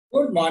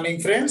Good morning,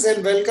 friends,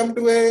 and welcome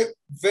to a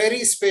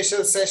very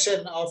special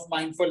session of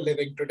Mindful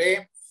Living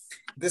today.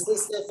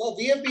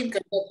 We have been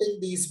conducting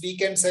these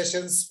weekend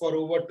sessions for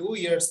over 2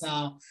 years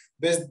now.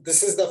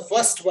 This is the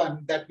first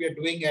one that we are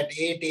doing at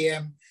 8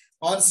 a.m.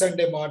 on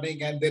Sunday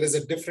morning, and there is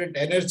a different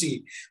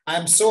energy.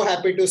 I'm so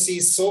happy to see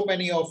so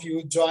many of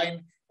you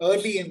join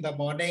early in the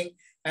morning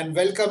and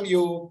welcome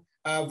you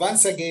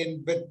once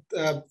again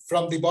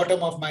from the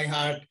bottom of my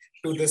heart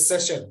to this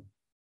session.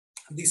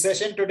 The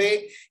session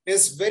today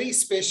is very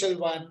special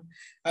one.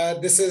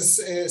 This is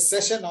a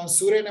session on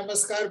Surya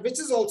Namaskar,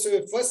 which is also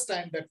the first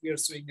time that we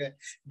are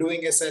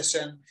doing a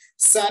session.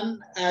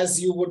 Sun,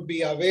 as you would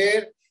be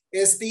aware,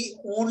 is the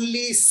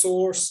only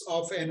source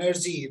of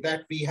energy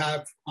that we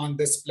have on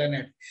this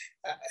planet.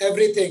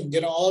 Everything,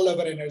 all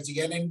our energy.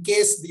 And in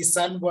case the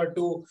sun were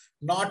to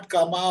not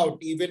come out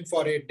even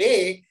for a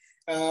day,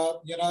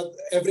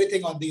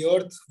 everything on the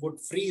earth would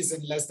freeze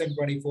in less than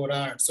 24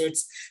 hours. So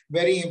it's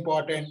very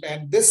important.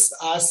 And this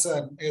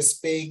asana is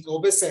paying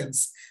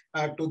obeisance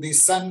to the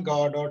sun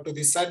god or to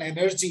the sun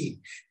energy.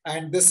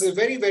 And this is a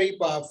very, very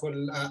powerful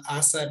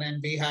asana.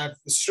 And we have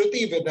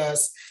Shruti with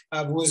us,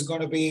 who is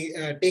going to be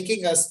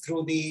taking us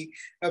through the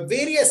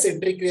various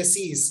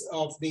intricacies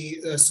of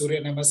the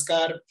Surya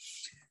Namaskar.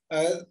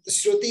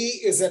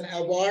 Shruti is an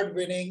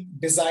award-winning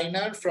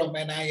designer from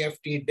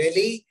NIFT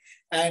Delhi.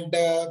 And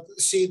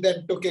she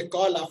then took a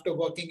call after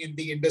working in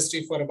the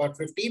industry for about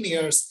 15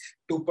 years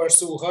to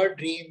pursue her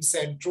dreams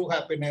and true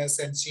happiness.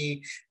 And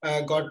she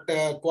got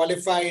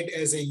qualified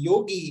as a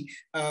yogi,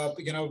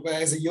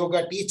 as a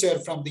yoga teacher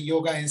from the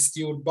Yoga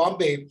Institute,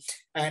 Bombay.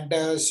 And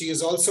she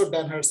has also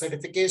done her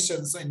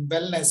certifications in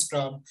wellness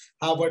from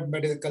Harvard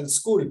Medical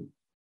School.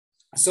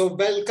 So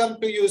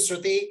welcome to you,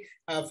 Shruti,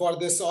 for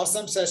this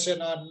awesome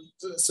session on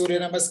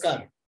Surya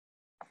Namaskar.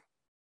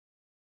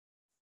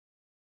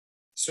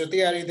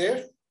 Shruti, are you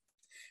there?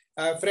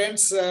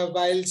 Friends,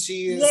 while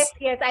she is...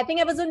 Yes, I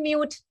think I was on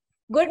mute.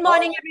 Good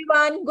morning,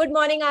 everyone. Good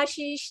morning,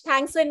 Ashish.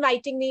 Thanks for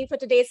inviting me for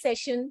today's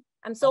session.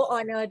 I'm so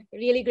honored,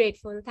 really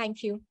grateful.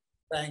 Thank you.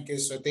 Thank you,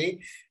 Shruti.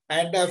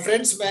 And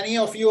friends, many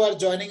of you are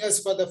joining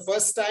us for the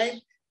first time.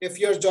 If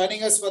you're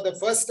joining us for the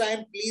first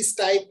time, please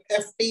type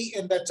FT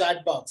in the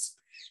chat box.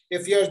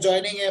 If you're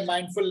joining a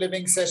mindful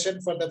living session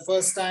for the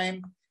first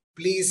time,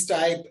 please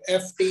type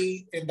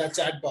FT in the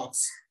chat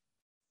box.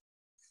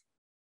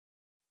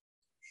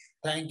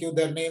 Thank you,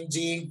 Dharneem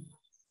ji.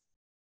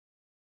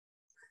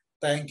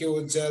 Thank you,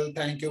 Ujjal.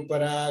 Thank you,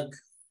 Parag.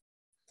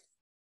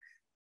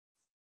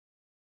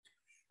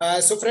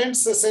 So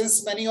friends,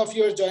 since many of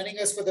you are joining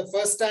us for the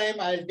first time,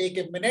 I'll take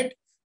a minute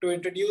to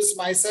introduce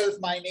myself.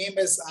 My name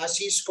is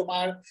Ashish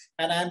Kumar,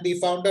 and I'm the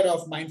founder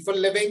of Mindful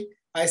Living.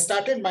 I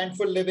started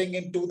Mindful Living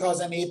in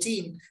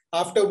 2018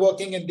 after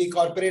working in the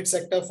corporate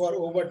sector for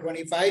over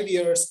 25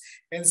 years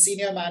in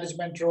senior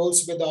management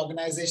roles with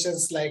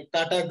organizations like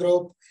Tata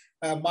Group,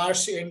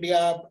 Marsh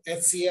India,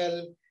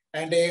 HCL,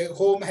 and a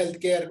home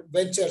healthcare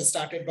venture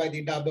started by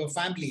the Dabur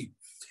family.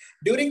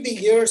 During the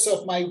years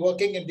of my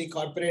working in the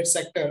corporate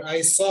sector,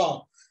 I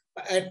saw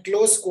at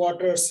close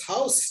quarters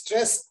how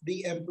stressed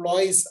the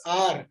employees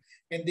are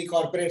in the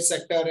corporate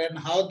sector and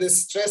how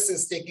this stress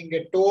is taking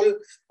a toll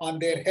on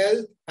their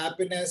health,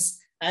 happiness,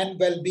 and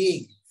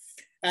well-being.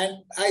 And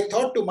I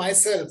thought to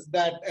myself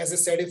that as a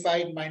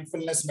certified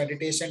mindfulness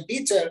meditation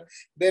teacher,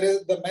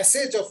 the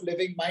message of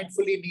living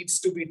mindfully needs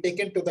to be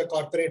taken to the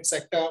corporate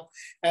sector.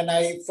 And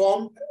I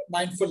formed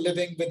Mindful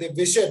Living with a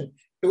vision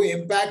to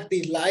impact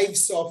the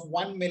lives of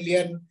 1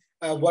 million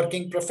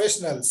working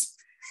professionals.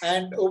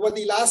 And over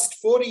the last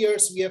 4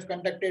 years, we have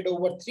conducted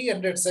over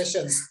 300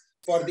 sessions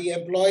for the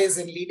employees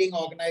in leading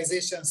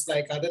organizations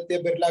like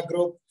Aditya Birla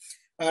Group,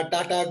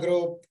 Tata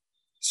Group,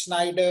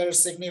 Schneider,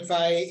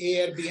 Signify,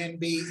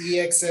 Airbnb,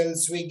 EXL,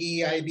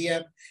 Swiggy,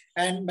 IBM,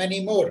 and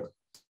many more.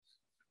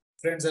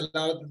 Friends,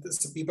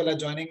 people are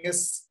joining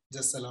us.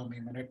 Just allow me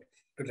a minute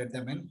to let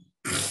them in.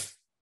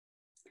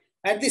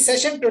 And the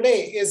session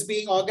today is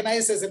being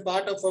organized as a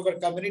part of our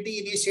community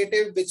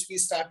initiative, which we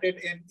started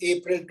in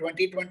April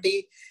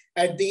 2020.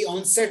 At the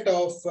onset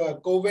of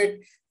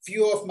COVID,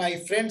 few of my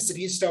friends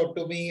reached out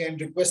to me and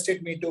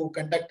requested me to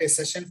conduct a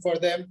session for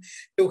them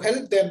to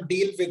help them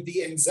deal with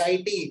the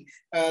anxiety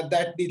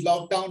that the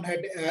lockdown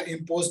had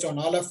imposed on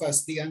all of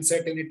us, the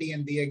uncertainty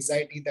and the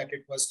anxiety that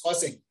it was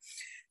causing.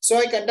 So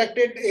I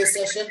conducted a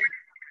session.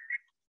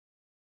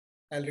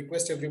 I'll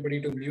request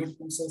everybody to mute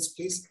themselves,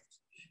 please.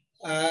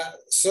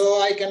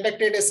 So I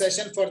conducted a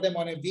session for them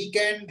on a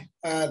weekend.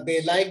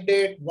 They liked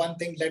it. One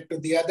thing led to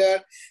the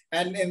other.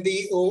 And in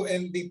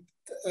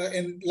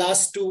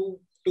last two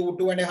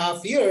and a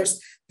half years,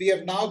 we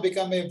have now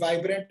become a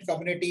vibrant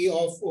community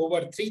of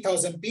over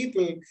 3,000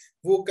 people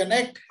who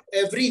connect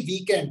every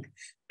weekend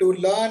to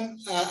learn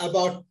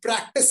about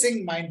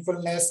practicing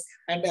mindfulness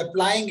and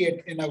applying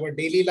it in our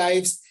daily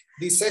lives.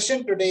 The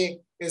session today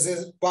is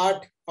a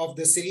part of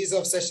the series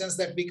of sessions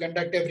that we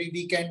conduct every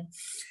weekend.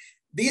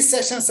 These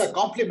sessions are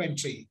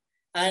complementary,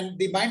 and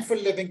the Mindful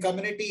Living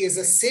community is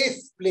a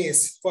safe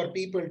place for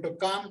people to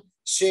come,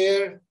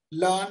 share,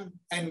 learn,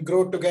 and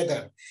grow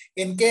together.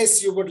 In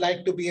case you would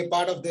like to be a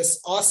part of this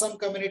awesome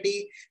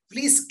community,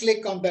 please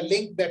click on the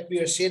link that we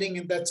are sharing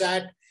in the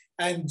chat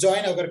and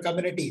join our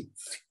community.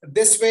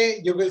 This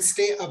way, you will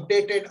stay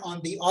updated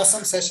on the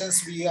awesome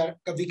sessions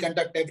we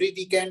conduct every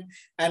weekend.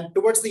 And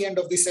towards the end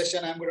of the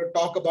session, I'm going to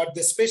talk about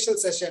the special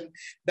session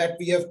that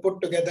we have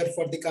put together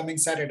for the coming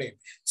Saturday.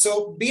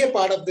 So be a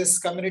part of this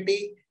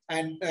community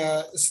and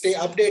stay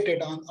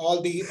updated on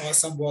all the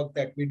awesome work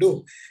that we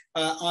do.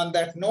 On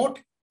that note,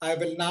 I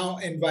will now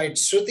invite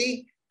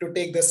Shruti to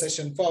take the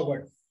session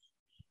forward.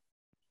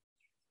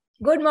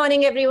 Good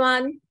morning,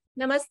 everyone.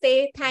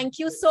 Namaste. Thank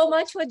you so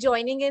much for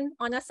joining in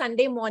on a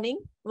Sunday morning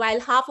while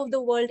half of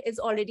the world is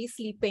already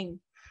sleeping.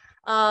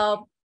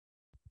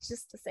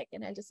 Just a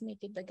second, I'll just make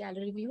it the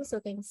gallery view so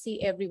I can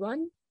see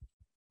everyone.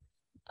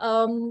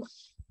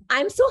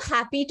 I'm so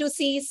happy to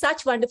see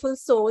such wonderful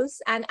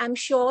souls, and I'm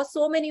sure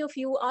so many of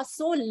you are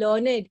so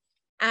learned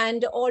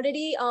and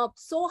already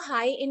so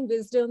high in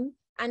wisdom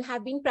and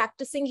have been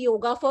practicing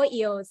yoga for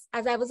years.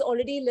 As I was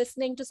already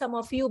listening to some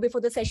of you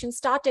before the session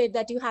started,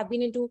 that you have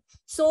been into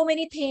so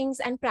many things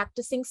and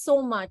practicing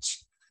so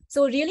much.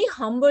 So really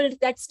humbled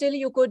that still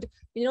you could,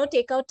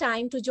 take out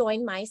time to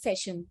join my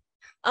session.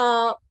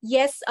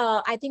 Yes,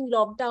 I think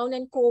lockdown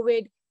and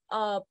COVID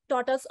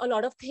taught us a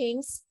lot of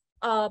things.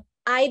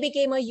 I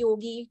became a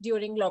yogi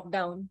during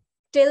lockdown.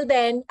 Till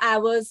then, I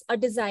was a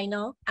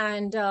designer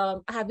and I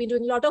have been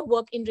doing a lot of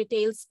work in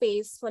retail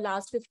space for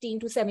last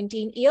 15 to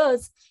 17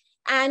 years.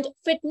 And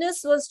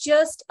fitness was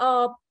just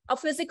a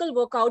physical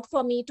workout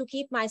for me to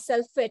keep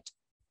myself fit.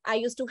 I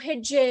used to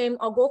hit gym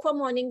or go for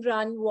morning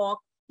run, walk,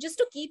 just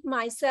to keep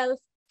myself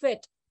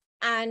fit.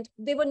 And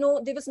there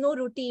was no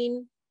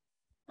routine.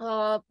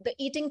 The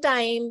eating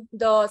time,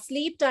 the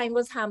sleep time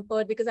was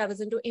hampered because I was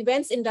into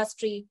events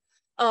industry.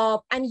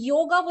 And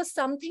yoga was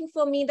something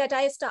for me that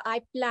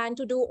I planned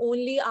to do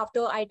only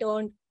after I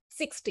turned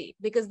 60,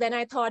 because then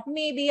I thought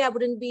maybe I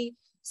wouldn't be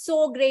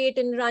so great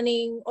in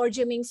running or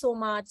gymming so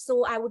much.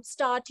 So I would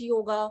start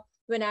yoga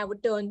when I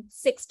would turn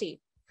 60.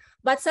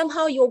 But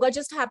somehow yoga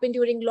just happened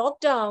during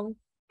lockdown,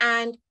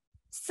 and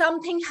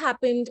something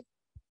happened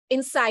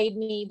inside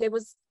me. There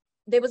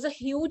was a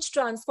huge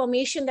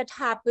transformation that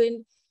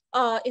happened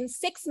in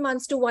 6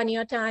 months to 1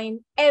 year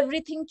time.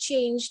 Everything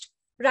changed,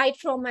 right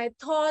from my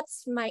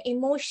thoughts, my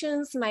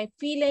emotions, my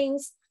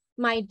feelings,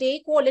 my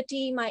day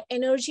quality, my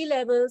energy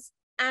levels,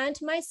 and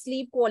my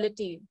sleep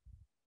quality.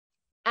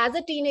 As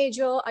a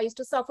teenager, I used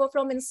to suffer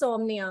from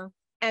insomnia,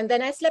 and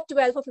then I slept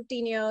well for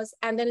 15 years.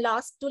 And then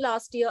last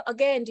year,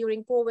 again,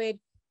 during COVID,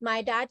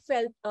 my dad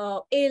felt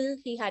ill.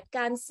 He had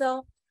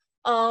cancer.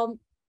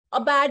 A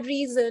bad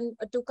reason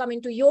to come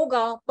into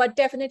yoga, but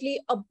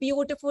definitely a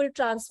beautiful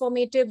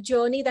transformative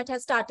journey that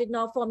has started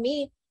now for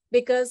me,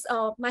 because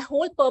my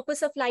whole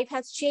purpose of life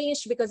has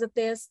changed because of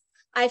this.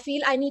 I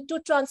feel I need to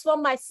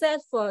transform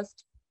myself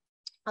first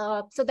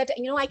so that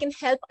I can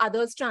help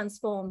others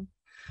transform.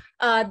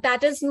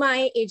 That is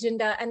my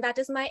agenda, and that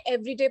is my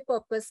everyday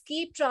purpose.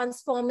 Keep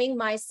transforming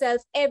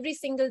myself every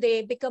single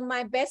day, become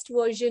my best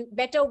version,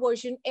 better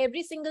version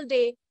every single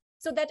day,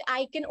 so that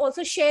I can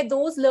also share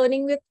those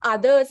learning with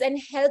others and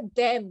help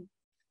them,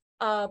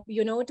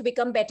 to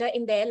become better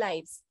in their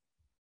lives.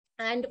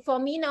 And for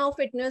me now,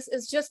 fitness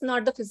is just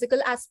not the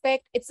physical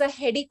aspect. It's a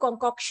heady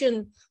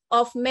concoction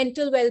of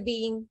mental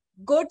well-being,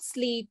 good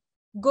sleep,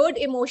 good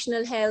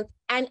emotional health,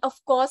 and of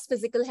course,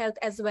 physical health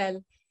as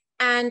well.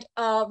 And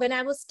when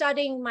I was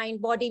studying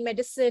mind-body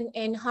medicine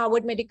in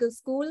Harvard Medical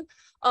School,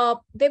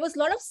 there was a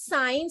lot of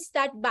science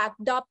that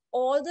backed up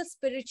all the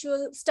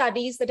spiritual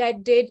studies that I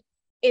did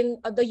in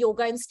the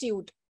Yoga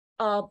Institute.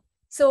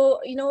 So,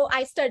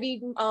 I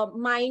studied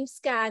mind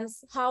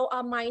scans, how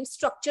our mind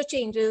structure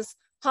changes,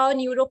 how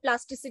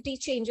neuroplasticity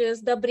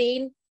changes, the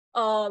brain,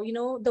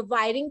 the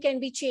wiring can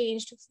be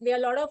changed. There are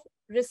a lot of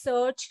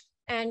research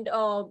and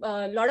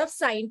a lot of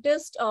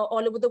scientists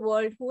all over the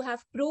world who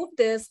have proved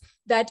this,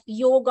 that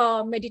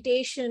yoga,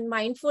 meditation,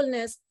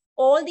 mindfulness,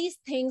 all these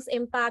things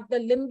impact the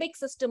limbic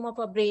system of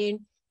our brain,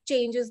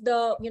 changes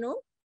the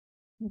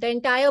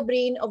entire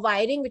brain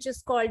wiring, which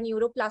is called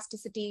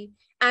neuroplasticity.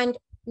 And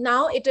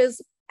now it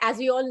is, as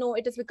we all know,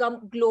 it has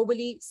become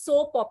globally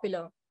so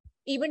popular.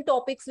 Even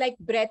topics like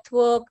breath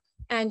work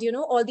and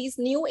all these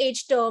new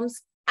age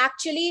terms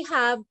actually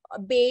have a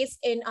base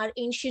in our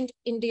ancient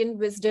Indian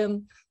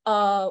wisdom,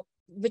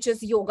 which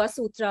is Yoga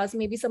Sutras.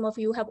 Maybe some of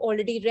you have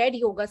already read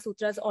Yoga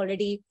Sutras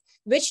already,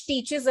 which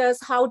teaches us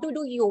how to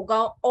do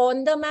yoga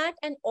on the mat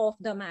and off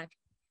the mat.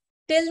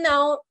 Till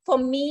now, for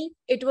me,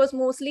 it was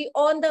mostly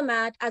on the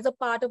mat as a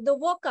part of the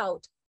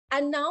workout.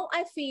 And now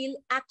I feel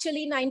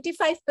actually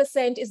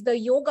 95% is the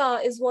yoga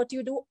is what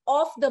you do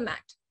off the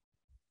mat.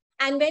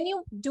 And when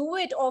you do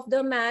it off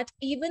the mat,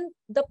 even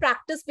the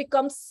practice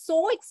becomes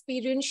so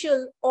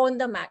experiential on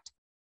the mat.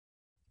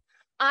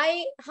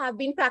 I have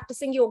been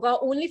practicing yoga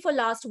only for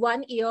last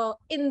 1 year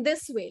in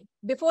this way.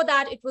 Before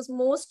that, it was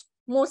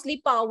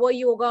mostly power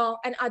yoga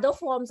and other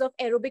forms of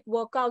aerobic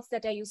workouts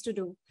that I used to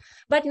do.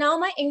 But now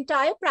my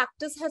entire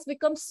practice has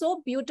become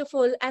so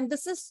beautiful. And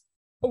this is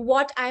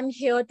what I'm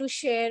here to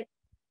share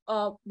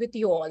with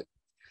you all.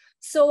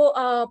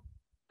 So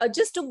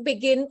just to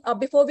begin,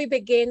 before we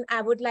begin,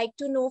 I would like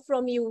to know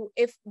from you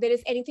if there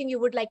is anything you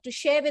would like to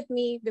share with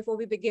me before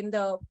we begin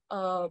the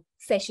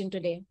session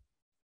today.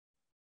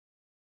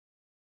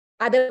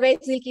 Otherwise,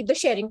 we'll keep the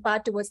sharing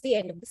part towards the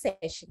end of the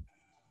session.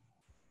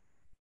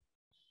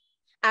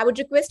 I would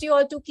request you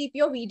all to keep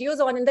your videos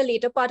on in the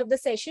later part of the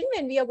session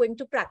when we are going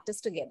to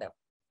practice together.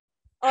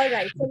 All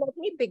right, so let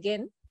me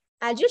begin.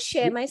 I'll just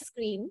share my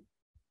screen.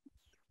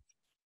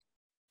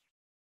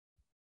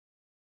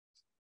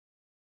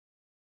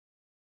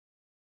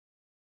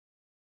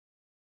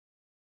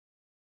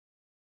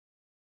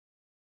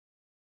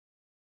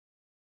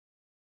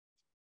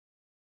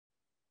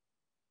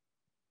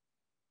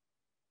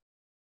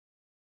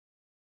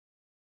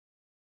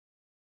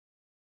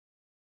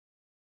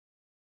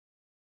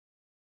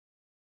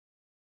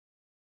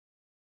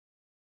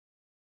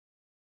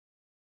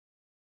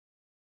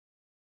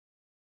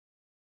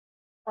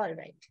 All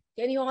right.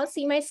 Can you all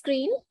see my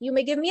screen? You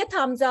may give me a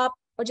thumbs up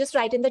or just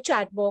write in the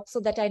chat box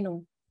so that I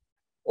know.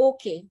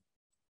 Okay.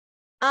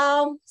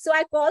 So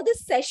I call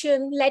this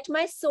session, Let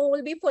My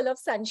Soul Be Full of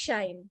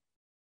Sunshine.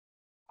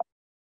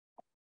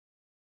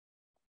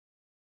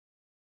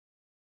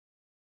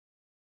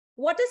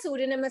 What is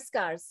Surya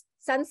Namaskars?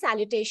 Sun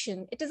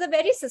salutation. It is a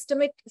very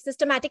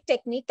systematic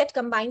technique that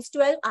combines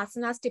 12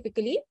 asanas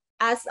typically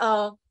as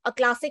a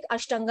classic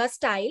Ashtanga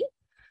style.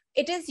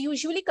 It is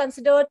usually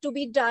considered to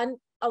be done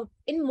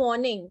in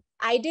morning,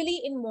 ideally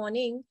in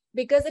morning,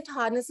 because it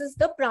harnesses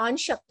the pran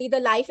shakti, the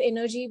life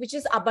energy, which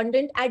is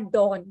abundant at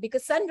dawn,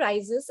 because sun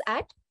rises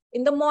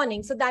in the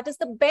morning. So that is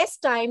the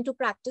best time to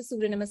practice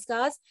Surya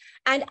Namaskars.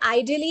 And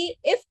ideally,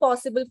 if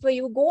possible for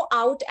you, go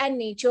out and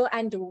nature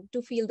and do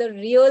to feel the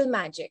real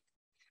magic.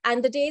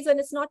 And the days when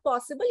it's not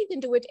possible, you can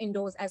do it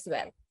indoors as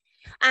well.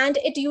 And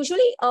it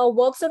usually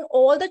works on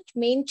all the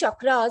main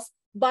chakras,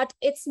 but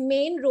its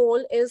main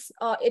role is,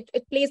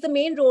 it plays the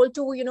main role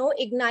to,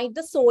 ignite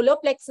the solar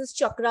plexus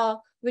chakra,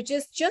 which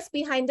is just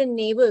behind the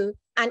navel.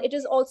 And it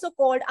is also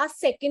called our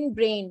second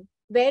brain,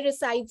 where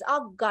resides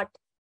our gut,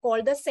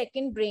 called the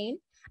second brain.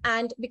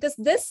 And because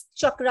this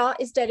chakra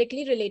is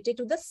directly related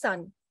to the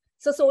sun.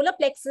 So solar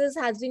plexus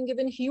has been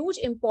given huge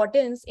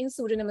importance in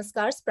Surya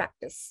Namaskars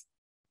practice.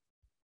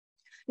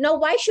 Now,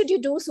 why should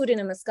you do Surya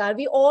Namaskar?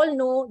 We all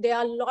know there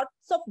are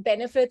lots of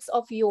benefits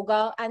of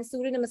yoga and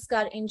Surya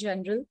Namaskar in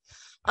general.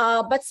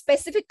 But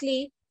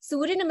specifically,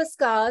 Surya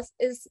Namaskars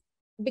is,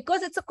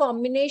 because it's a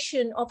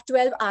combination of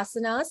 12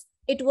 asanas,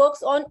 it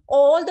works on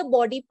all the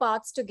body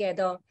parts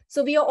together.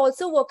 So we are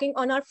also working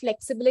on our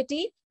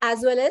flexibility,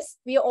 as well as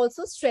we are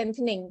also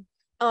strengthening,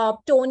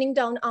 toning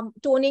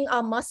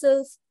our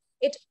muscles.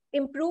 It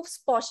improves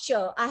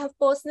posture. I have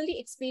personally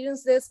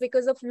experienced this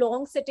because of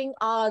long sitting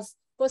hours.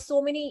 For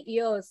so many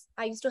years,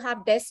 I used to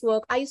have desk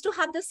work. I used to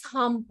have this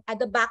hump at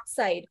the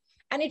backside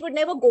and it would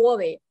never go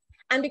away.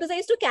 And because I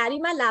used to carry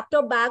my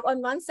laptop bag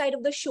on one side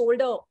of the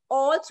shoulder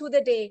all through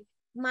the day,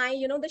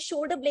 the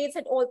shoulder blades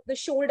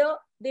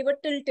they were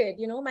tilted.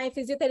 My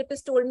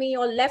physiotherapist told me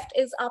your left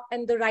is up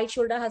and the right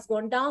shoulder has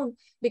gone down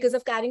because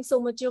of carrying so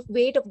much of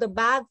weight of the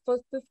bag for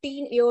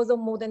 15 years or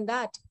more than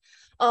that.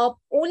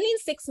 Only in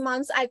 6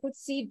 months, I could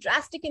see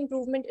drastic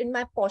improvement in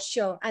my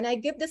posture. And I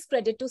give this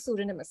credit to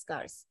Surya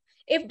Namaskars.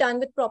 If done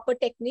with proper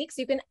techniques,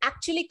 you can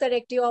actually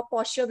correct your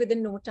posture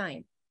within no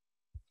time.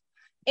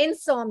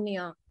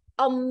 Insomnia,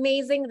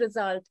 amazing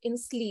result in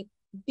sleep,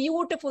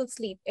 beautiful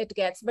sleep it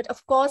gets. But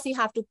of course, you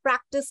have to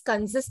practice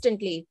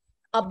consistently.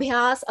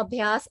 Abhyas,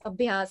 abhyas,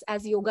 abhyas,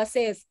 as yoga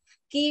says.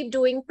 Keep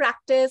doing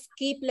practice,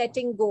 keep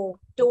letting go.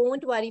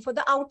 Don't worry for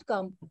the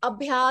outcome.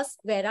 Abhyas,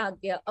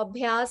 vairagya,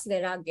 abhyas,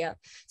 vairagya.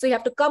 So you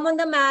have to come on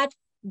the mat,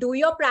 do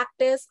your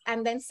practice,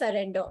 and then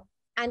surrender.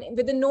 And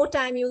within no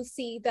time, you'll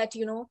see that,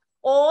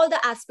 all the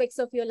aspects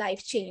of your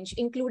life change,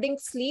 including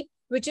sleep,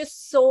 which is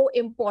so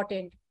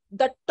important.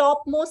 The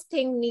topmost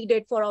thing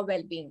needed for our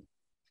well-being.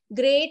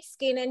 Great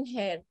skin and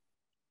hair.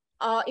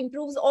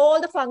 Improves all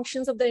the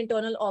functions of the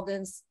internal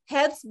organs.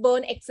 Helps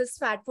burn excess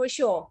fat for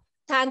sure.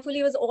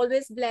 Thankfully, I was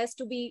always blessed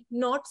to be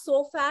not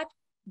so fat,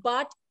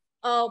 but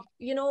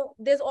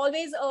there's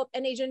always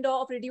an agenda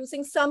of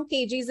reducing some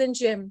kgs in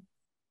gym.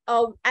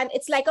 And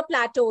it's like a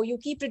plateau. You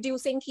keep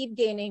reducing, keep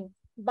gaining.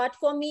 But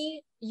for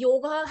me,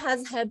 yoga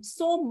has helped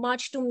so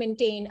much to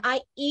maintain.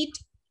 I eat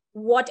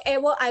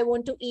whatever I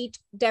want to eat,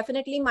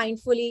 definitely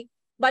mindfully,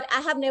 but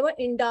I have never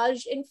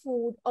indulged in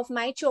food of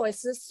my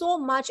choices so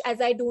much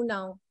as I do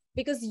now,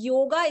 because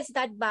yoga is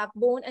that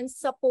backbone and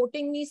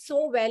supporting me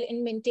so well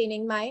in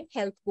maintaining my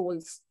health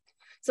goals.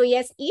 So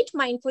yes, eat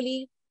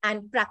mindfully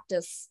and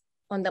practice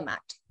on the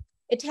mat.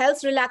 It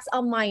helps relax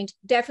our mind.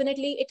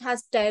 Definitely, it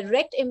has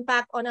direct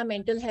impact on our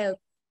mental health.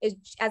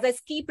 As I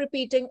keep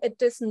repeating,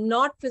 it is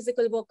not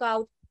physical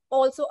workout,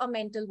 also a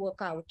mental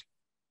workout.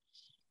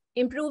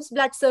 Improves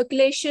blood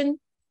circulation.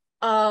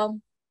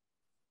 And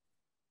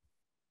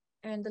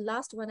the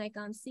last one I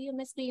can't see on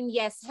my screen.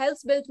 Yes,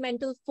 helps build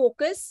mental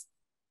focus.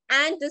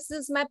 And this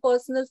is my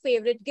personal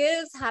favorite,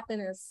 gives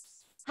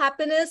happiness.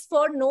 Happiness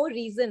for no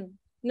reason.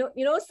 No,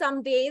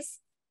 some days,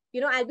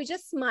 I'll be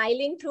just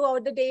smiling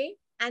throughout the day.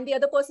 And the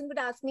other person would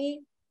ask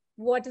me,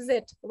 what is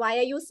it? Why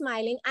are you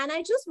smiling? And I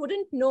just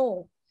wouldn't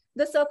know.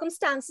 The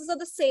circumstances are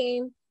the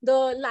same.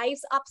 The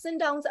life's ups and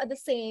downs are the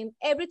same.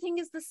 Everything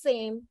is the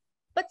same.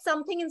 But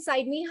something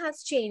inside me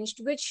has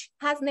changed, which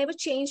has never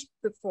changed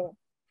before.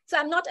 So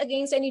I'm not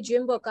against any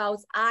gym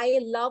workouts. I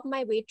love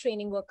my weight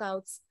training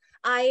workouts.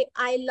 I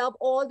love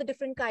all the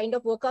different kind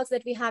of workouts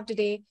that we have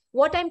today.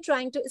 What I'm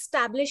trying to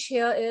establish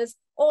here is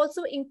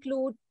also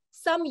include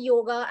some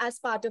yoga as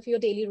part of your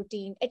daily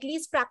routine. At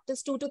least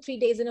practice 2 to 3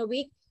 days in a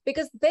week,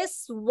 because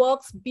this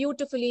works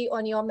beautifully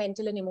on your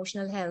mental and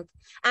emotional health.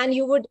 And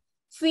you would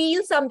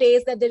feel some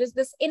days that there is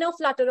this inner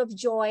flutter of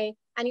joy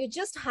and you're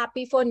just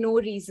happy for no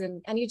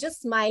reason. And you're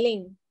just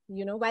smiling,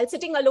 while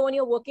sitting alone,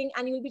 you're working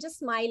and you'll be just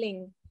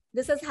smiling.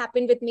 This has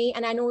happened with me.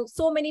 And I know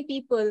so many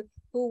people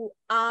who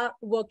are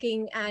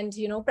working and,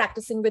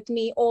 practicing with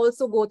me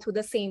also go through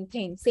the same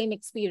thing, same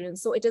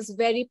experience. So it is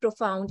very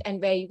profound and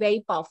very,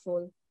 very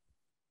powerful.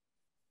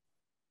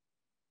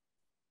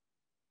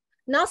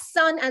 Now,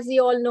 sun, as we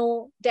all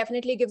know,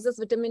 definitely gives us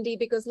vitamin D,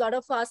 because a lot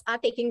of us are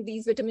taking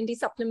these vitamin D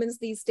supplements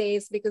these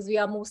days because we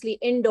are mostly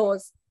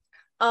indoors.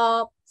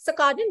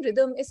 Circadian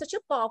rhythm is such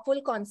a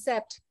powerful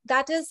concept.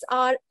 That is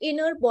our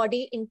inner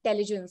body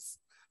intelligence.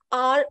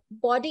 Our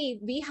body,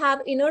 we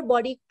have inner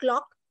body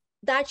clock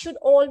that should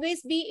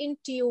always be in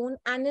tune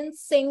and in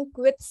sync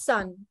with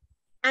sun.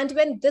 And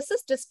when this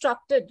is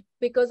disrupted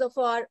because of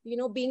our,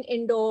 being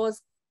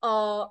indoors,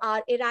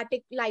 our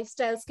erratic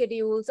lifestyle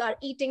schedules, our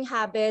eating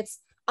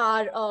habits,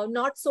 our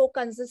not so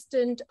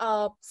consistent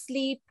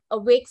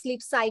awake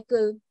sleep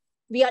cycle,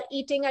 we are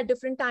eating at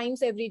different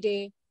times every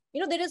day.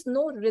 There is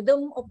no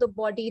rhythm of the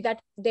body that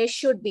there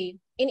should be.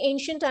 In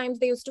ancient times,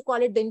 they used to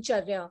call it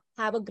dincharya,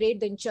 have a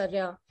great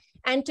dincharya.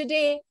 And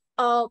today,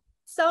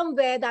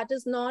 somewhere that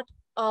is not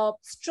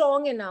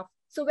strong enough.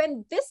 So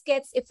when this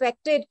gets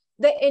affected,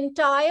 the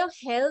entire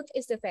health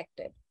is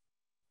affected.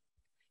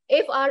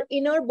 If our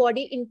inner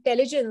body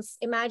intelligence,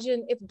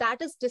 imagine if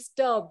that is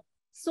disturbed,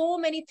 so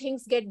many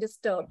things get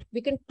disturbed.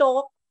 We can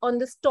talk on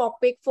this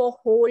topic for a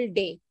whole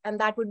day, and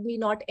that would be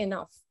not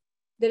enough.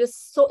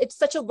 It's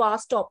such a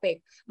vast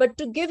topic. But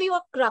to give you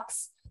a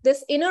crux,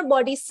 this inner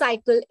body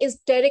cycle is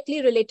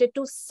directly related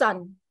to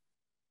sun.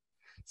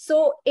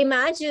 So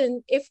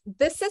imagine if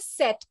this is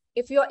set,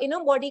 if your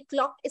inner body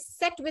clock is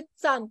set with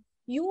sun,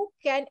 you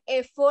can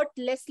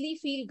effortlessly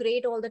feel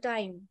great all the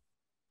time.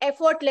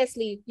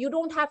 Effortlessly. You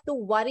don't have to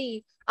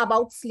worry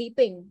about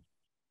sleeping.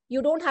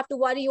 You don't have to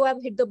worry you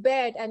have hit the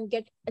bed and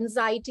get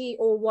anxiety,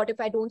 or what if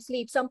I don't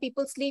sleep? Some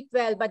people sleep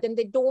well, but then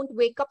they don't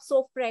wake up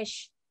so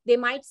fresh. They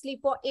might sleep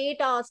for 8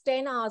 hours,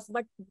 10 hours,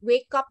 but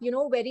wake up,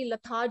 very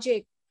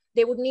lethargic.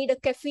 They would need a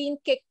caffeine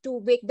kick to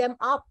wake them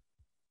up.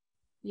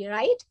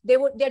 Right?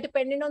 They're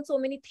dependent on so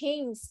many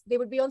things. They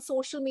would be on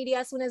social media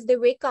as soon as they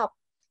wake up.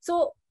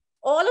 So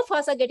all of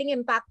us are getting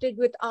impacted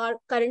with our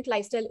current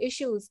lifestyle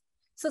issues.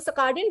 So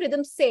circadian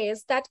rhythm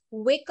says that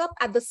wake up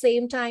at the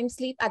same time,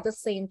 sleep at the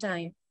same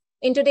time.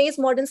 In today's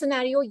modern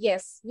scenario,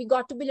 yes, we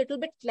got to be a little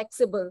bit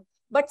flexible,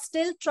 but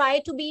still try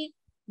to be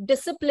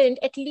disciplined,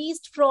 at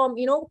least from,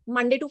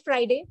 Monday to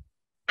Friday.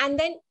 And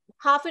then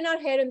half an hour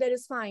here and there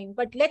is fine.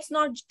 But let's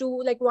not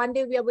do like one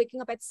day we are waking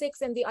up at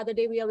 6 and the other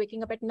day we are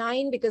waking up at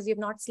 9 because we have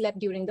not slept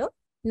during the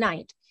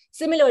night.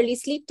 Similarly,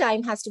 sleep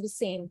time has to be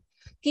same.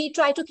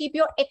 Try to keep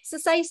your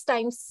exercise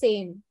time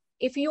same.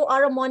 If you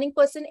are a morning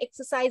person,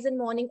 exercise in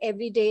morning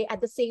every day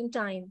at the same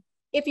time,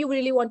 if you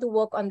really want to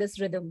work on this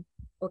rhythm.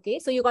 Okay,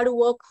 so you got to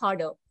work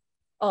harder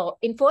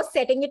in first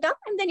setting it up,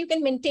 and then you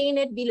can maintain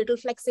it, be a little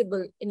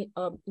flexible in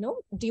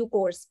due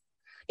course.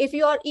 If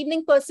you are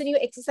evening person, you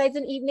exercise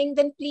in evening,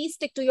 then please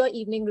stick to your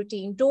evening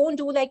routine. Don't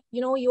do like,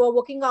 you are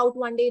working out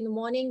one day in the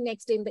morning,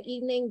 next day in the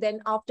evening, then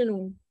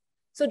afternoon.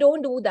 So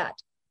don't do that.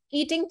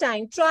 Eating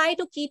time, try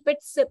to keep it,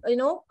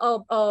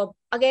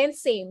 again,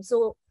 same.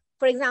 So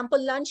for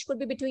example, lunch could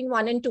be between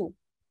 1 and 2.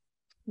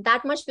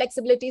 That much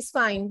flexibility is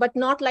fine, but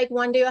not like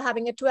one day you're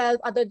having at 12,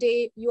 other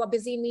day you are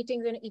busy in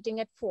meetings and eating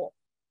at 4.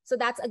 So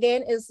that's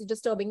again is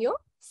disturbing your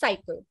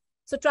cycle.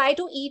 So try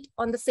to eat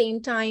on the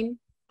same time.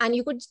 And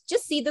you could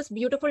just see this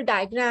beautiful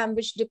diagram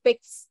which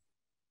depicts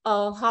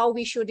how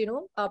we should,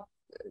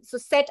 so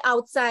set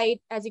outside,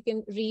 as you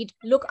can read,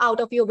 look out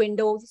of your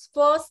windows.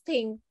 First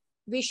thing,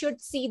 we should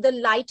see the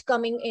light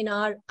coming in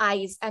our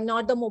eyes and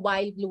not the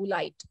mobile blue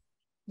light.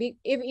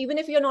 Even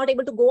if you're not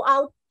able to go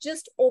out,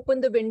 just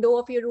open the window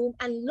of your room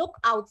and look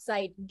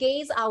outside,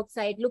 gaze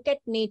outside, look at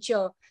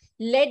nature.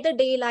 Let the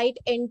daylight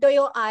enter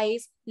your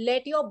eyes.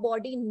 Let your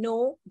body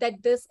know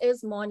that this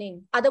is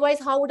morning. Otherwise,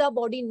 how would our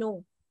body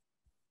know?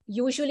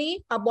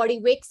 Usually, our body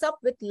wakes up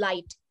with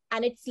light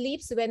and it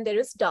sleeps when there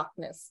is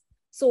darkness.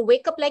 So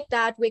wake up like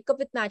that, wake up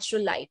with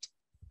natural light,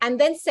 and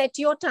then set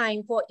your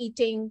time for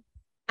eating.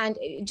 And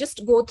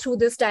just go through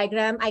this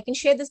diagram. I can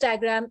share this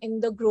diagram in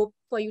the group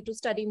for you to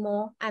study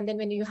more. And then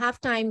when you have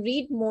time,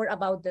 read more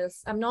about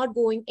this. I'm not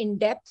going in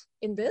depth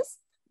in this,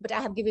 but I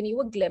have given you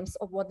a glimpse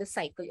of what this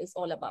cycle is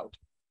all about.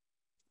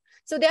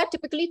 So there are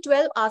typically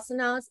 12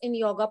 asanas in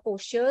yoga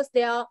postures.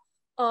 There are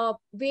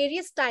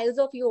various styles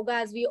of yoga,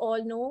 as we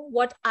all know.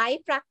 What I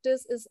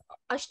practice is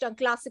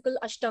classical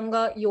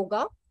Ashtanga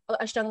yoga,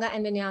 Ashtanga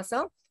and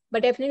Vinyasa.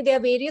 But definitely there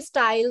are various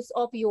styles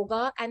of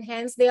yoga, and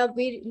hence there are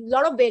a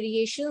lot of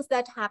variations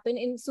that happen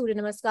in Surya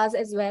Namaskars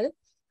as well.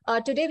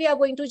 Today we are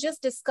going to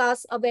just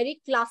discuss a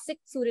very classic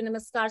Surya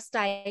Namaskar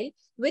style,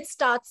 which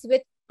starts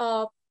with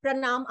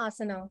Pranam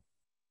Asana,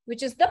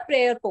 which is the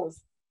prayer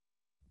pose.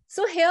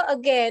 So here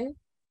again,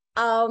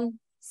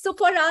 so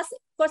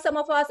for some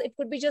of us, it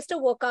could be just a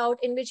workout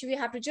in which we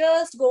have to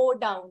just go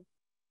down,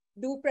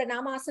 do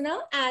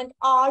Pranamasana and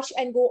arch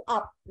and go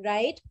up,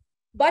 right?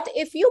 But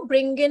if you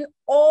bring in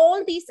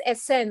all these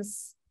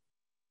essence,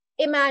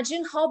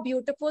 imagine how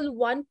beautiful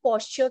one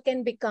posture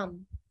can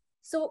become.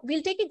 So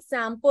we'll take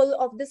example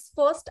of this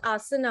first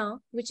asana,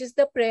 which is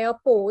the prayer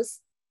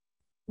pose.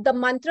 The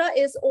mantra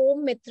is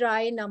Om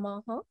Mitraye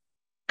Namaha.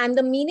 And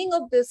the meaning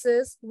of this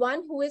is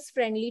one who is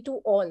friendly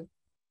to all.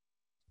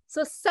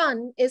 So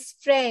sun is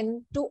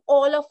friend to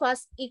all of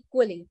us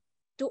equally,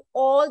 to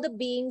all the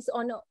beings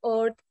on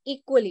earth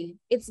equally.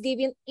 It's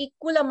giving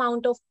equal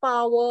amount of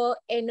power,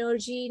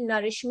 energy,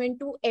 nourishment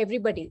to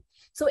everybody.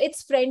 So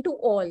it's friend to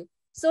all.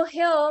 So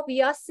here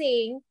we are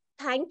saying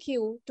thank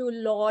you to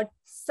Lord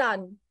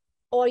Sun,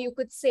 or you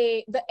could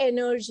say the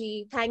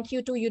energy, thank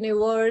you to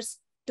universe,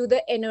 to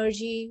the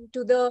energy,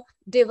 to the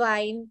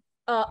divine,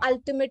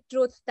 ultimate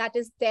truth that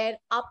is there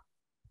up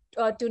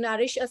to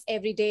nourish us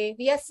every day.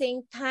 We are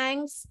saying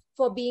thanks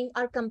for being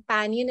our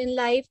companion in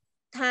life.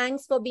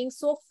 Thanks for being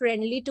so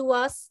friendly to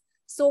us.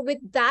 So with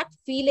that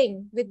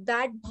feeling, with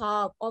that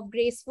bhav of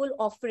graceful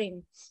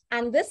offering,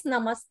 and this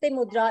Namaste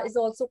Mudra is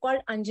also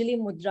called Anjali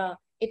Mudra.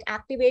 It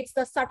activates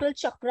the subtle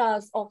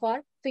chakras of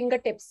our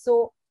fingertips.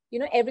 So,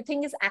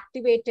 everything is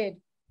activated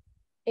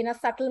in a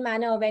subtle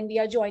manner when we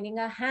are joining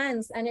our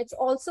hands. And it's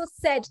also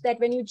said that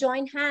when you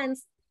join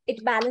hands,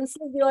 it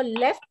balances your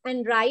left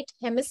and right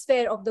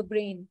hemisphere of the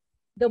brain.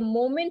 The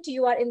moment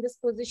you are in this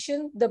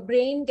position, the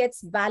brain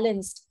gets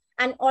balanced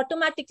and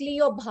automatically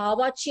your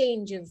bhava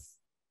changes.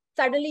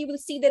 Suddenly you will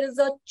see there is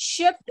a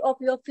shift of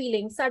your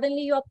feeling.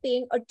 Suddenly you are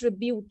paying a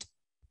tribute,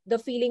 the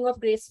feeling of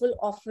graceful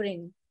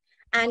offering.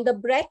 And the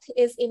breath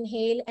is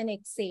inhale and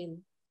exhale.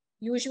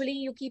 Usually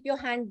you keep your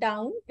hand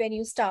down when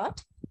you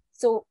start.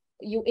 So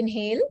you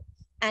inhale,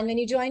 and when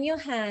you join your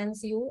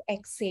hands, you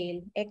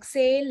exhale.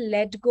 Exhale,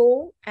 let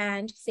go,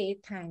 and say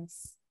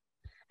thanks.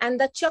 And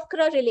the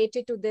chakra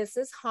related to this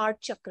is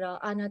heart chakra,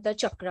 another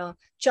chakra.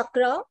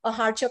 A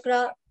heart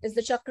chakra is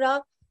the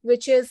chakra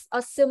which is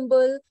a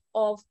symbol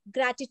of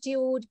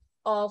gratitude,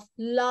 of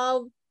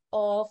love,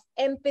 of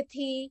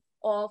empathy,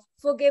 of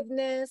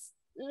forgiveness,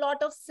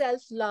 lot of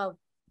self-love,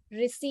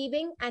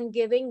 receiving and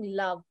giving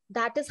love.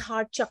 That is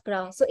heart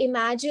chakra. So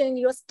imagine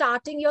you're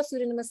starting your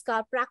Surya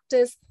Namaskar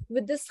practice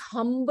with this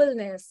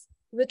humbleness,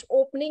 with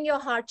opening your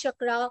heart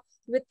chakra,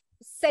 with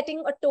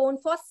setting a tone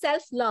for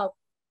self-love.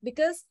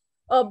 Because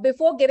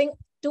before giving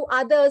to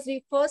others,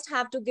 we first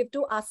have to give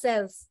to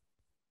ourselves,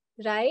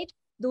 right?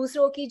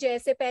 दूसरों की जय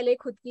से पहले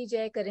खुद की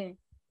जय करें,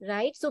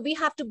 right? So we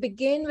have to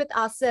begin with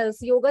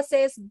ourselves. Yoga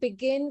says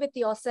begin with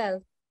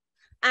yourself.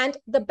 And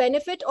the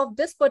benefit of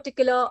this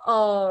particular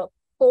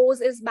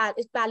pose is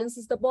it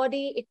balances the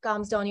body, it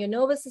calms down your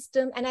nervous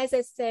system, and as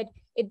I said,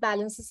 it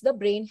balances the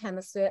brain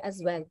hemisphere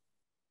as well.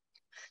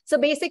 So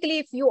basically,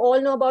 if you all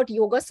know about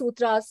Yoga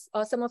Sutras,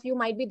 some of you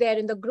might be there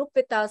in the group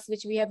with us,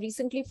 which we have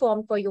recently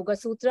formed for Yoga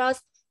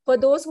Sutras. For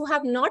those who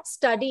have not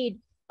studied,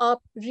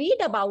 read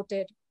about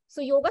it. So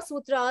Yoga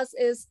Sutras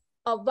is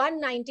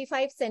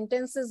 195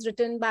 sentences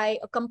written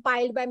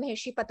compiled by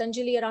Maharishi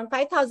Patanjali around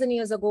 5,000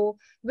 years ago,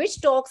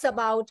 which talks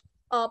about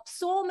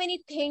so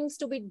many things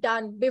to be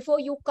done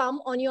before you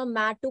come on your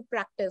mat to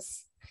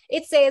practice.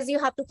 It says you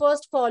have to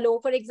first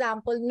follow, for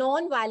example,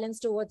 non-violence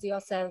towards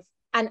yourself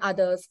and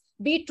others.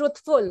 Be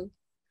truthful,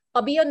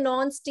 be a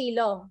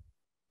non-stealer,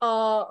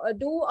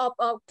 do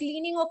a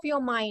cleaning of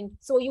your mind.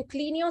 So you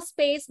clean your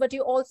space, but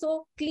you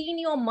also clean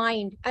your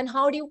mind. And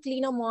how do you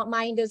clean a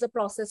mind? There's a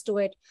process to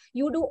it.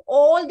 You do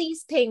all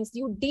these things.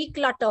 You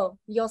declutter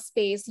your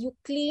space. You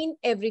clean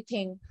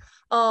everything.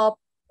 A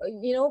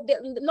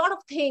lot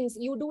of things.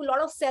 You do a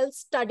lot of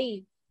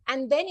self-study.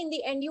 And then in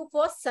the end, you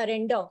first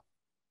surrender.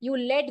 You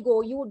let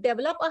go. You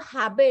develop a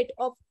habit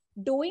of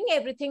doing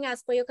everything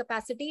as per your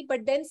capacity,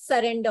 but then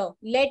surrender,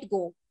 let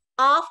go.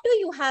 After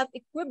you have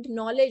equipped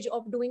knowledge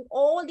of doing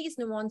all these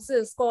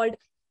nuances called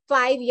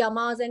 5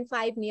 yamas and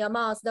 5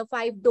 niyamas, the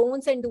 5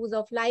 don'ts and do's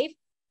of life,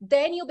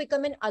 then you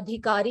become an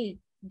adhikari.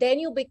 Then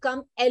you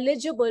become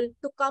eligible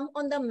to come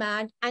on the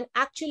mat and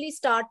actually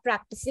start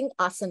practicing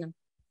asana.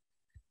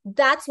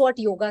 That's what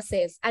yoga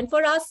says. And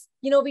for us,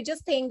 we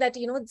just think that,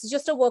 it's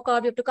just a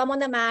workout. You have to come on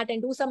the mat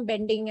and do some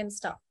bending and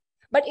stuff.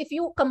 But if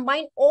you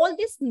combine all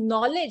this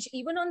knowledge,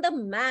 even on the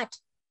mat,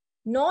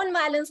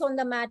 non-violence on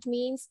the mat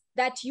means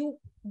that you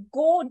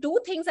go do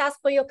things as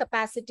per your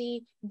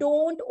capacity.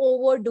 Don't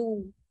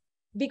overdo.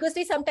 because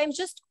we sometimes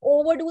just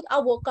overdo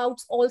our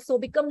workouts, also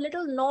become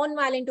little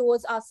non-violent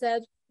towards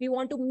ourselves. We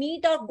want to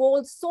meet our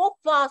goals so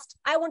fast.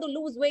 I want to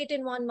lose weight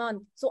in 1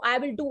 month, so I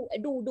will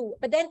do.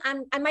 But then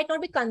I might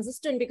not be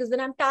consistent because then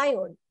I'm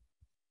tired.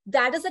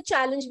 That is a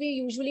challenge we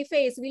usually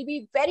face. We'll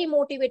be very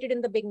motivated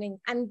in the beginning,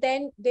 and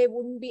then there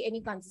wouldn't be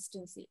any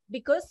consistency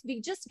because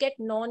we just get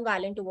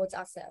non-violent towards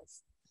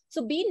ourselves.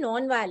 So be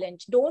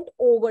non-violent, don't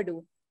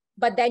overdo.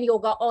 But then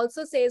yoga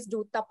also says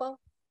do tapa.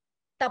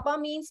 Tapa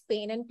means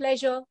pain and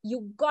pleasure.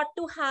 You got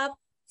to have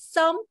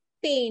some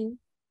pain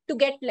to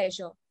get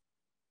pleasure.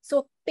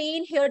 So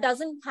pain here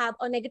doesn't have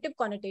a negative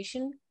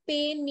connotation.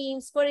 Pain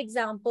means, for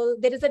example,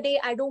 there is a day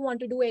I don't want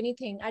to do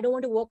anything. I don't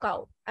want to work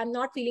out. I'm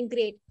not feeling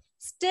great.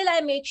 Still, I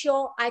make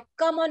sure I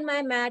come on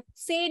my mat,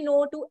 say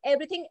no to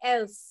everything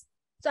else.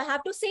 So I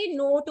have to say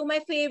no to my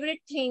favorite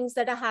things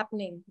that are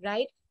happening,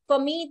 right? For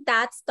me,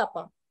 that's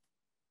tapa,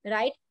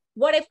 right?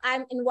 What if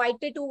I'm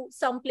invited to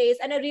some place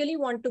and I really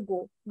want to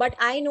go, but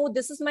I know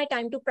this is my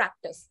time to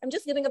practice? I'm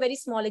just giving a very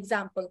small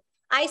example.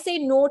 I say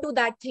no to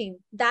that thing.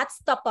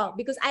 That's tapa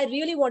because I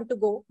really want to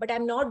go, but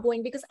I'm not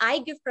going because I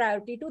give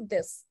priority to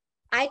this.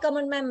 I come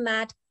on my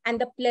mat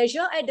and the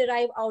pleasure I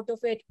derive out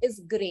of it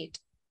is great.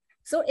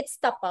 So it's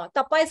tapa.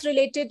 Tapa is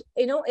related,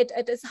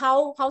 it is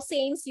how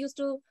saints used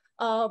to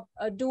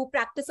do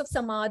practice of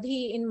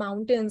samadhi in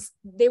mountains.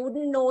 They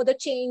wouldn't know the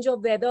change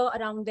of weather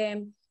around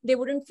them. They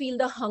wouldn't feel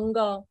the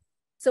hunger.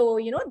 So,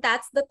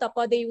 that's the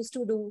tapa they used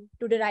to do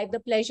to derive the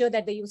pleasure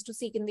that they used to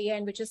seek in the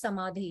end, which is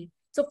samadhi.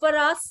 So for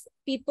us,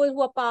 people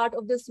who are part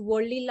of this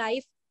worldly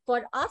life,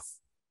 for us,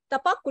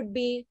 tapa could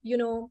be,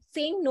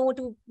 saying no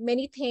to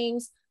many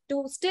things,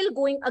 to still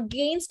going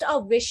against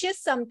our wishes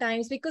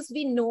sometimes because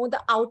we know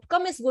the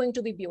outcome is going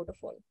to be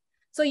beautiful.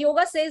 So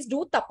yoga says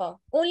do tapa,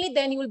 only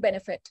then you will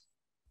benefit.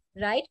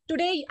 Right?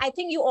 Today, I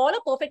think you all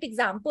are perfect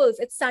examples.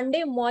 It's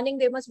Sunday morning.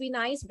 There must be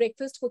nice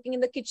breakfast cooking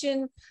in the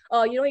kitchen.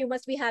 You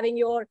must be having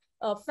your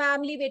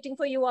family waiting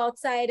for you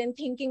outside and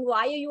thinking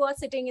why you are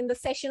sitting in the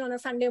session on a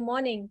Sunday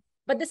morning.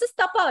 But this is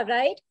tapa,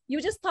 right?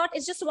 You just thought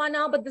it's just 1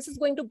 hour, but this is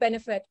going to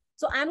benefit.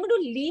 So I'm going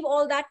to leave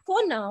all that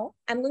for now.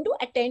 I'm going to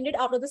attend it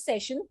out of the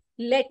session.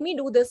 Let me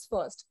do this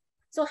first.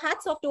 So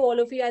hats off to all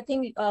of you. I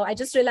think I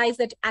just realized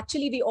that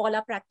actually we all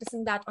are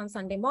practicing that on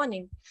Sunday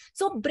morning.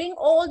 So bring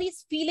all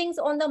these feelings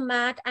on the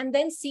mat and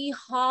then see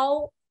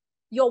how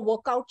your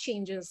workout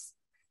changes.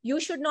 You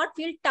should not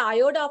feel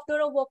tired after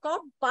a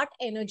workout, but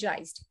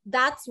energized.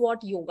 That's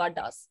what yoga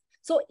does.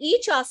 So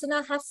each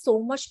asana has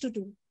so much to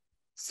do,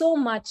 so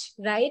much,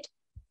 right?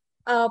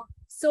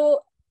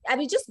 So I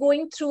will just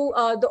going through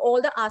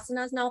all the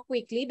asanas now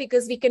quickly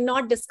because we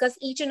cannot discuss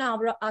each and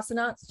every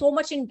asana so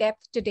much in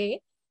depth today.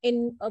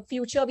 In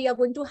future, we are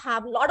going to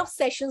have a lot of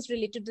sessions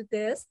related to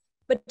this.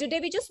 But today,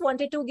 we just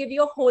wanted to give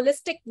you a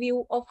holistic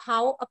view of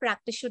how a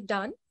practice should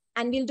done.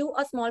 And we'll do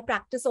a small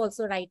practice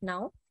also right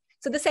now.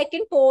 So the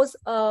second pose,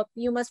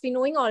 you must be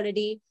knowing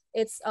already.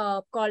 It's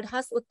called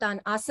Has Uttan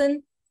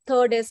Asan.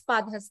 Third is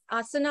Padhas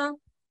Asana.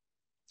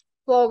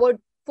 Forward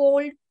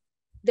fold.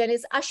 Then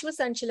is Ashwa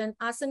Sanchalan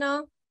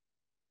Asana.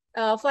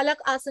 Falak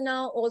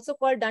Asana, also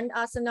called Dand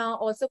Asana,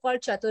 also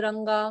called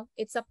Chaturanga.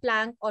 It's a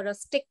plank or a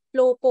stick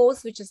flow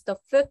pose, which is the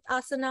fifth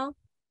asana.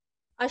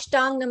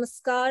 Ashtang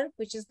Namaskar,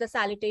 which is the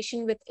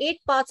salutation with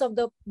 8 parts of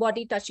the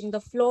body touching the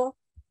floor.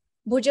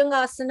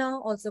 Bhujanga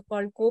Asana, also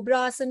called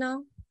Cobra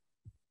Asana.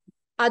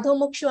 Adho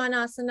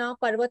Mukshanasana,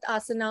 Parvat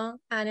Asana,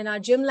 and in our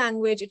gym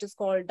language, it is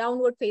called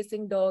Downward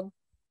Facing Dog.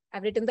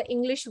 I've written the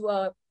English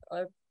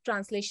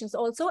translations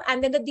also.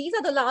 And then these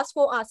are the last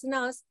 4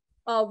 asanas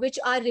which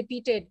are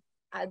repeated.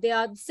 They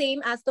are the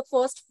same as the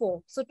first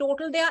 4. So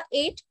total there are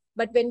 8,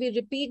 but when we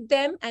repeat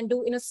them and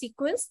do in a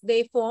sequence,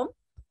 they form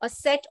a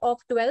set of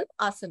 12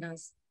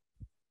 asanas.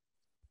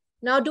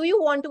 Now, do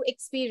you want to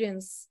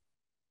experience?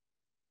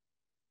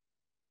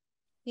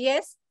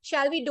 Yes,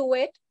 shall we do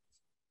it?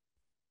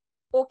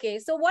 Okay,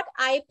 so what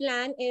I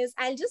plan is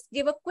I'll just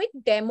give a quick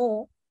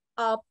demo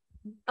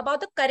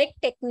about the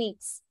correct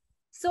techniques.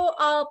 So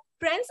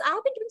friends, I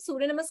have been doing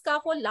Surya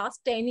Namaskar for last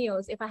 10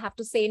 years, if I have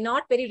to say,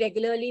 not very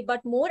regularly,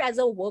 but more as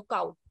a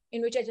workout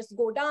in which I just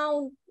go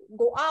down,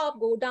 go up,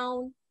 go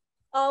down.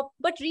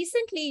 But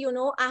recently,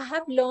 I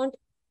have learned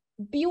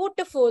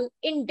beautiful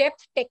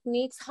in-depth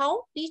techniques,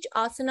 how each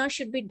asana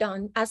should be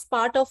done as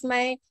part of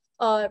my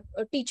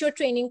teacher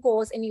training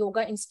course in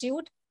Yoga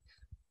Institute.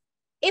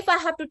 If I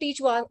have to teach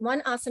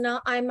one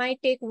asana, I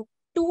might take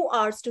 2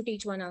 hours to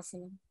teach one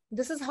asana.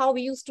 This is how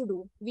we used to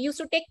do. We used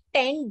to take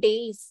 10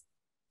 days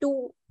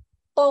to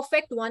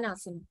perfect one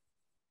asana.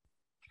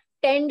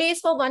 10 days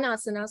for one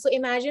asana. So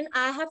imagine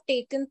I have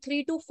taken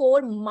 3 to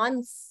 4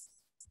 months.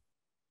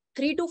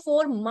 3 to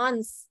 4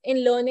 months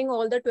in learning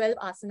all the 12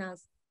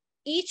 asanas.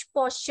 Each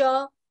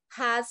posture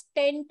has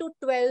 10 to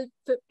 12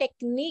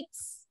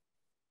 techniques.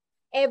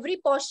 Every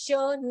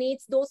posture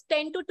needs those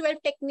 10 to 12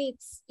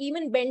 techniques.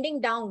 Even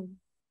bending down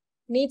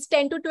needs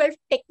 10 to 12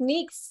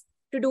 techniques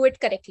to do it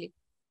correctly.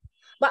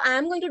 But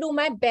I'm going to do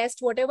my best,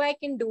 whatever I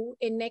can do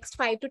in next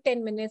 5 to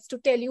 10 minutes to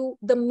tell you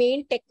the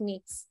main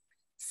techniques.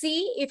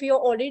 See if you're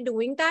already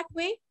doing that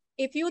way.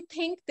 If you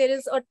think there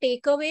is a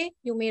takeaway,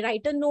 you may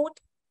write a note.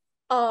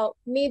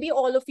 Maybe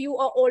all of you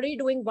are already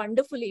doing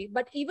wonderfully,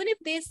 but even if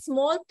there's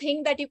small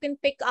thing that you can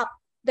pick up,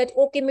 that,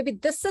 okay, maybe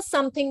this is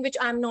something which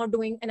I'm not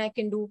doing and I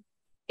can do,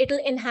 it'll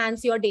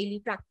enhance your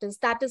daily practice.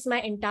 That is my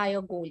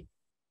entire goal.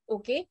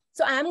 Okay,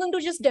 so I'm going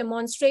to just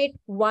demonstrate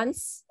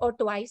once or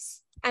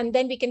twice, and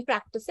then we can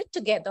practice it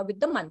together with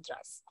the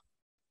mantras.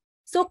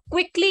 So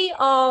quickly,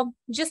 I'll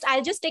just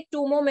take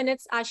 2 more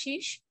minutes,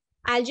 Ashish.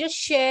 I'll just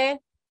share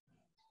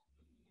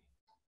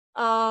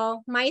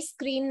my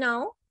screen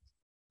now.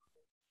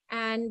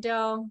 And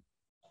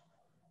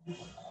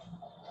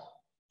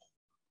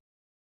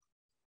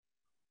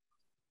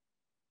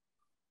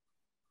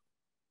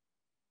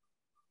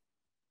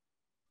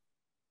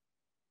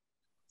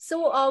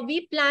so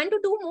we plan to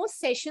do more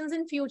sessions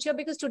in future,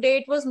 because today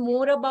it was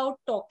more about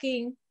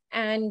talking,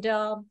 and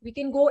we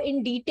can go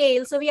in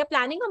detail. So we are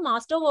planning a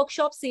master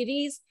workshop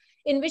series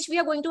in which we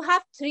are going to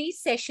have 3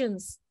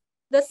 sessions.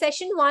 The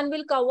session 1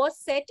 will cover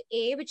set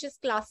A, which is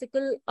classic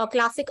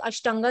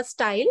Ashtanga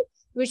style,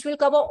 which will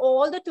cover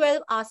all the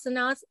 12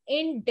 asanas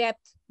in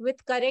depth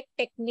with correct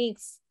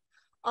techniques,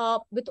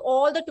 with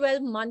all the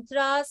 12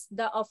 mantras,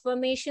 the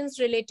affirmations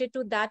related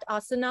to that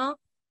asana,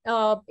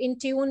 in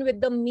tune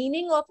with the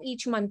meaning of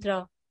each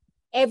mantra.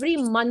 Every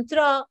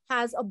mantra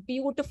has a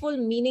beautiful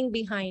meaning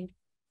behind.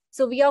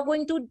 So we are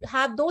going to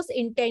have those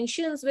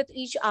intentions with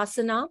each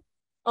asana,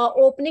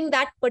 opening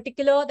that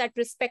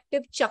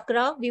respective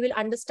chakra. We will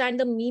understand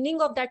the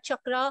meaning of that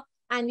chakra,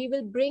 and we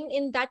will bring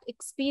in that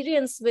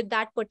experience with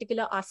that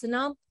particular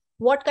asana.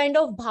 What kind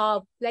of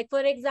bhav? Like,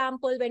 for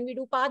example, when we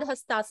do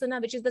Padhastasana,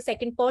 which is the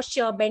second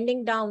posture,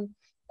 bending down,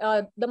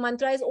 the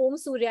mantra is Om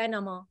Surya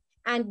Namaskars.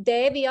 And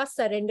there we are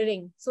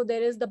surrendering. So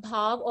there is the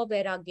bhav of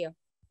vairagya,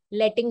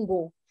 letting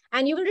go.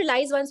 And you will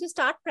realize once you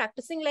start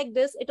practicing like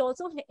this, it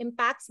also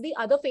impacts the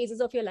other phases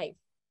of your life.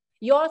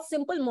 Your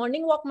simple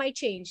morning walk might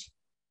change.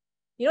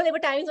 You know, there were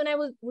times when I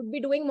would be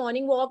doing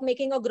morning walk,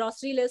 making a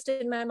grocery list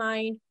in my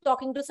mind,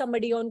 talking to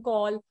somebody on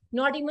call,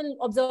 not even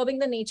observing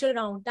the nature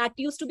around. That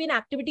used to be an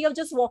activity of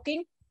just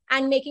walking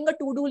and making a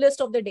to-do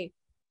list of the day,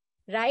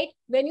 right?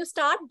 When you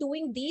start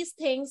doing these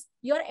things,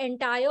 your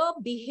entire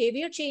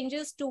behavior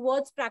changes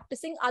towards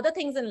practicing other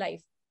things in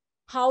life.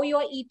 How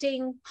you're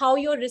eating, how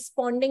you're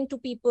responding to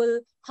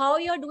people, how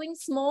you're doing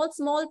small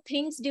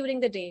things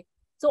during the day.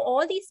 So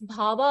all these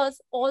bhavas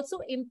also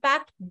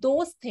impact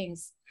those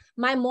things.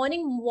 My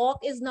morning walk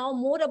is now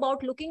more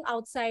about looking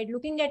outside,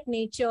 looking at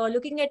nature,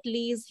 looking at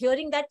leaves,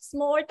 hearing that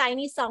small,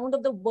 tiny sound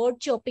of the bird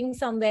chirping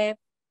somewhere.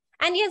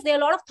 And yes, there are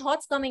a lot of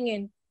thoughts coming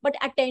in, but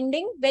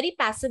attending very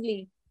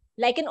passively,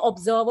 like an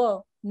observer,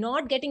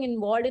 not getting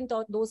involved in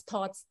those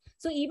thoughts.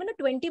 So even a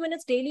 20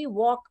 minutes daily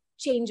walk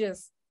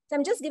changes. So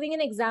I'm just giving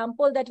an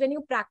example that when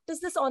you practice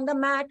this on the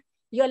mat,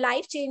 your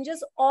life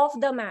changes off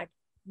the mat,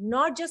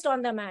 not just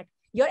on the mat.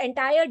 Your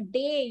entire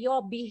day,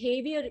 your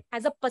behavior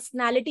as a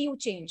personality, you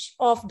change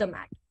off the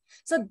mat.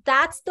 So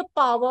that's the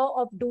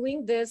power of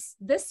doing this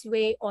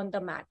way on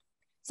the mat.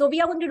 So we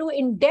are going to do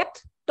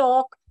in-depth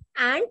talk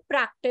and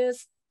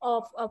practice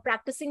of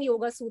practicing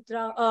Yoga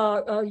Sutra,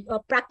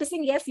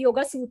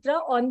 Yoga Sutra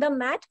on the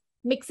mat,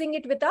 mixing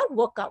it with our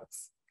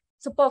workouts.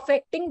 So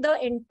perfecting the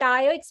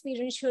entire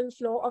experiential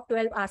flow of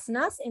 12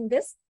 asanas in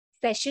this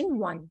session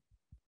 1.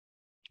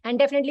 And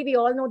definitely we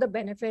all know the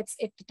benefits.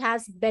 It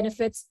has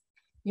benefits,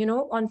 you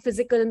know, on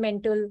physical,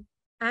 mental,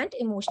 and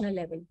emotional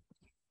level.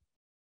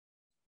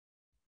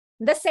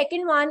 The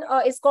second one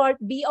is called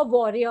Be a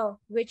Warrior,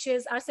 which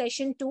is our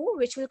session 2,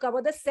 which will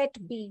cover the set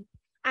B.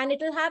 And it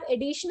will have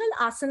additional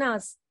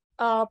asanas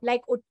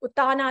like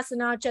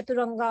Uttanasana,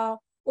 Chaturanga,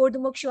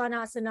 Urdhva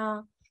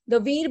Svanasana, the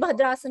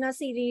Veerbhadrasana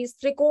series,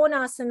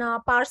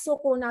 Trikonasana,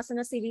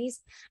 Parsokonasana series.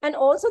 And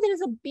also there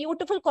is a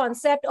beautiful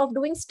concept of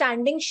doing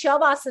standing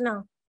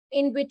Shavasana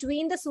in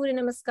between the Surya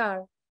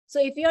Namaskar. So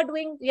if you are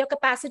doing your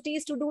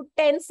capacities to do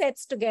 10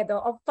 sets together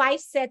or 5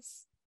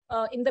 sets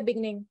in the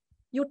beginning,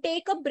 you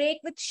take a break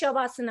with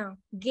Shavasana,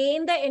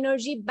 gain the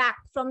energy back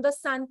from the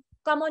sun,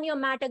 come on your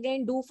mat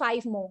again, do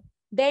 5 more.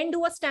 Then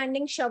do a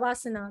standing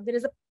Shavasana. There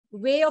is a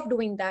way of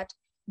doing that.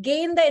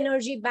 Gain the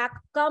energy back,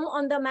 come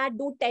on the mat,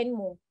 do 10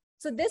 more.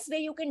 So this way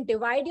you can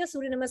divide your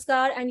Surya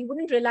Namaskar, and you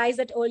wouldn't realize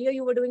that earlier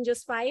you were doing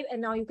just 5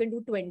 and now you can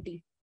do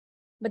 20.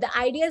 But the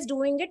idea is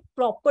doing it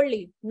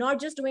properly, not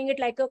just doing it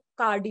like a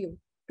cardio,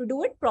 to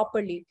do it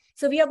properly.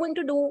 So we are going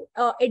to do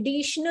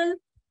additional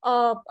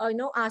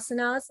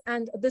asanas,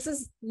 and this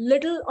is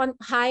little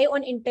high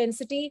on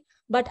intensity,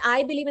 but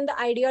I believe in the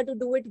idea to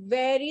do it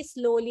very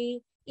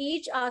slowly.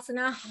 Each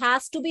asana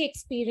has to be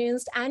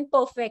experienced and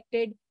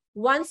perfected.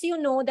 Once you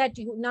know that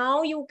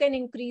now you can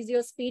increase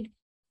your speed,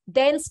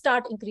 then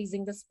start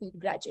increasing the speed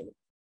gradually.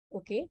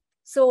 Okay,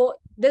 so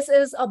this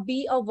is a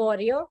Be a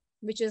Warrior,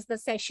 which is the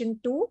session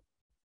 2.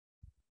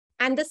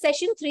 And the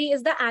session 3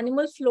 is the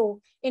animal flow,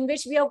 in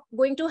which we are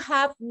going to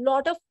have a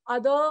lot of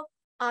other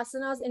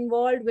asanas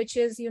involved, which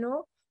is,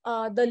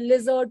 the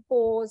lizard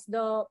pose,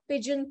 the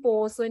pigeon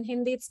pose. So in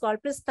Hindi, it's called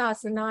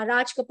Pristhasana,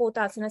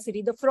 Rajkapotasana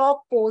Siddhi, the frog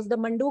pose, the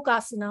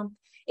Mandukasana.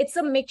 It's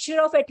a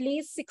mixture of at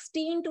least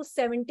 16 to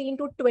 17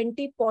 to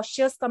 20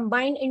 postures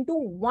combined into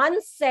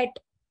one set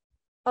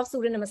of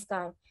Surya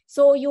Namaskar.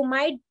 So you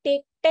might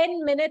take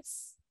 10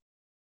 minutes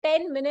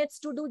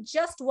to do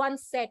just one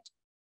set.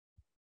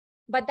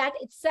 But that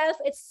itself,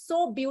 it's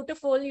so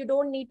beautiful. You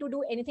don't need to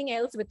do anything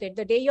else with it.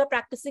 The day you're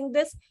practicing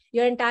this,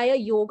 your entire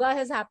yoga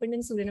has happened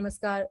in Surya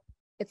Namaskar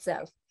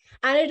itself.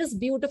 And it is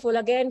beautiful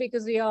again,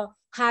 because we are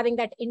having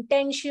that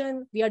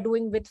intention. We are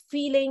doing with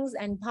feelings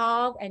and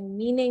bhav and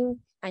meaning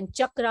and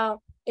chakra.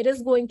 It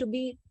is going to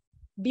be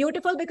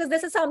beautiful, because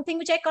this is something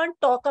which I can't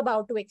talk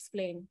about to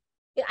explain.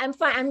 I'm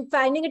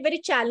finding it very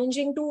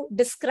challenging to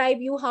describe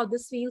you how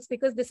this feels,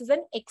 because this is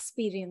an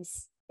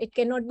experience. It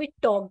cannot be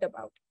talked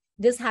about.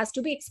 This has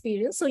to be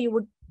experienced. So you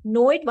would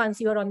know it once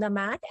you are on the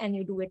mat and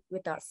you do it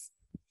with us.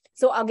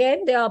 So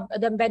again,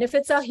 the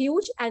benefits are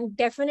huge, and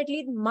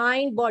definitely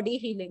mind-body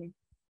healing.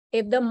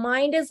 If the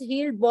mind is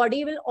healed,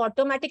 body will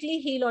automatically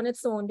heal on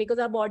its own, because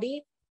our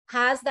body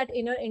has that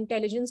inner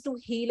intelligence to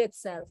heal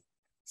itself.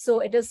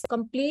 So it is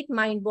complete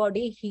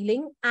mind-body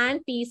healing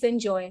and peace and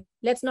joy.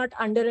 Let's not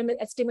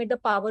underestimate the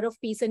power of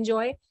peace and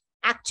joy.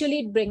 Actually,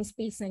 it brings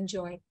peace and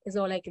joy, is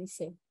all I can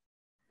say.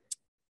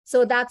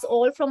 So that's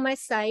all from my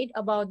side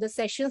about the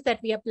sessions that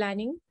we are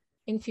planning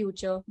in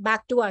future.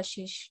 Back to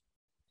Ashish.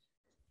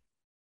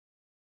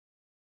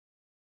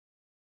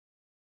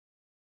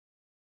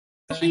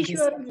 Thank you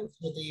so much,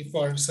 Shruti,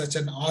 for such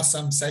an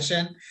awesome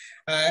session.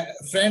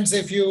 Friends,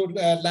 if you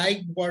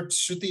liked what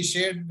Shruti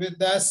shared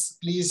with us,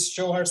 please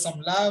show her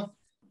some love,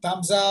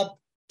 thumbs up,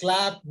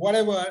 clap,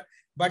 whatever.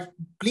 But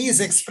please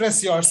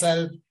express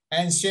yourself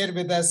and share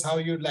with us how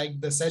you liked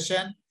the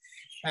session.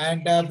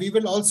 And we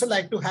will also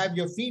like to have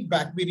your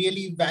feedback. We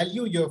really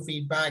value your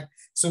feedback.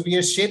 So we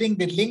are sharing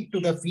the link to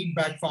the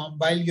feedback form.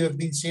 While you have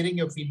been sharing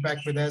your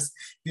feedback with us,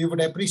 we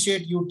would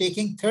appreciate you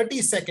taking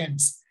 30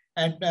 seconds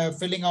and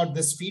filling out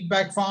this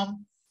feedback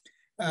form.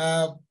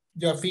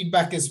 Your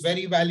feedback is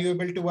very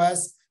valuable to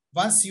us.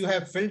 Once you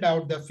have filled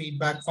out the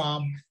feedback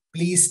form,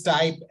 please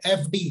type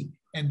FD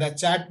in the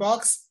chat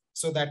box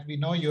so that we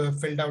know you have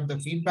filled out the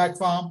feedback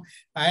form.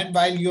 And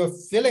while you're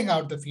filling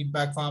out the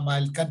feedback form,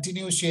 I'll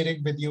continue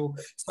sharing with you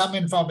some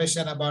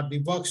information about the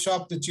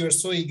workshop that you're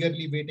so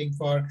eagerly waiting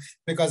for,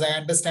 because I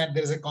understand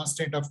there's a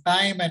constraint of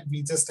time and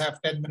we just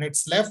have 10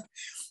 minutes left.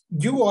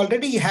 You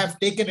already have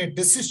taken a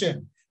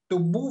decision to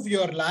move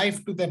your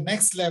life to the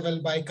next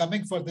level by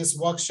coming for this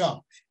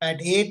workshop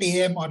at 8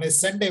 a.m. on a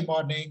Sunday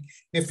morning.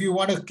 If you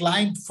want to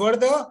climb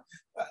further,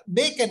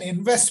 make an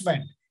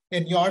investment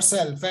in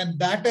yourself. And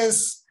that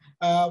is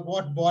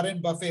what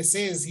Warren Buffett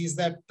says. He's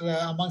that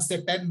amongst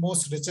the 10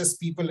 most richest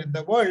people in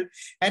the world.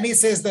 And he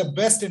says the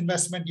best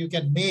investment you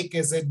can make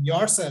is in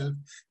yourself,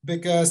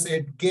 because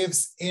it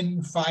gives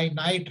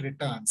infinite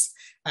returns.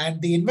 And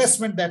the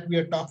investment that we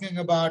are talking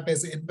about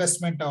is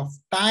investment of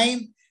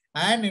time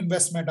and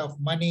investment of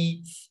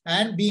money.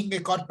 And being a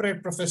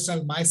corporate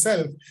professional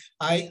myself,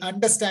 I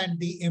understand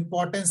the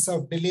importance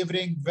of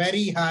delivering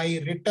very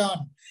high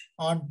return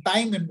on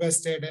time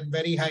invested and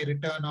very high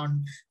return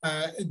on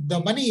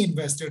the money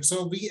invested.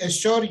 So we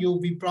assure you,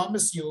 we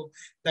promise you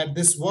that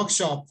this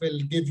workshop will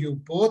give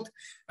you both.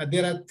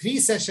 There are 3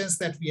 sessions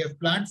that we have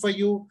planned for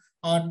you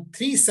on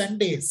 3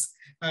 Sundays,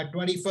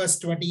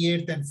 21st,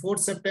 28th, and 4th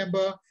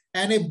September.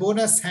 And a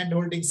bonus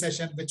hand-holding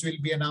session, which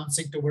we'll be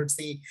announcing towards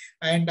the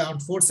end. On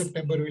 4th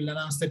September, we'll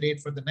announce the date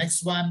for the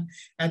next one.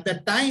 And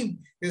the time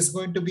is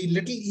going to be a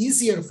little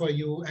easier for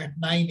you at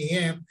 9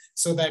 a.m.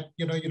 so that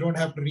you don't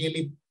have to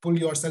really pull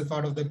yourself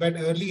out of the bed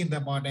early in the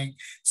morning.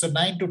 So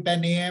 9 to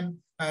 10 a.m.,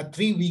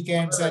 3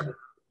 weekends, and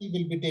we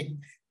will be taking,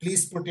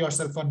 please put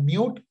yourself on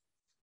mute.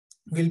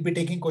 We'll be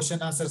taking question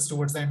answers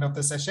towards the end of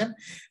the session.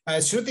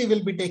 Shruti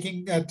will be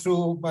taking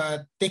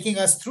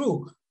us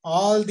through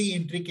all the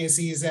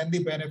intricacies and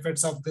the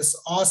benefits of this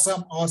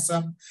awesome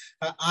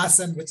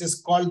asana, which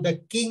is called the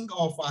king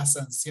of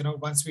asanas.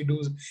 Once we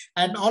do,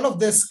 and all of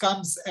this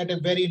comes at a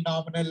very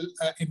nominal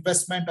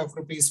investment of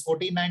rupees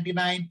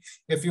 14.99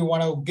 if you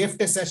want to gift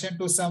a session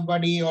to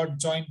somebody or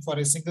join for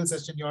a single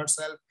session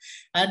yourself.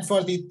 And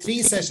for the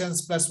 3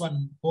 sessions plus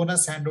 1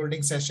 bonus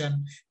handholding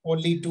session,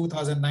 only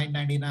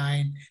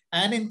 2,999.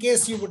 And in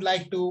case you would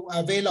like to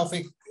avail of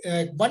a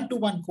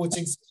one-to-one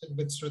coaching session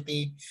with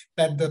Shruti,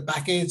 then the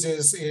package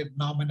is a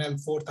nominal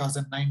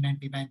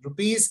 4,999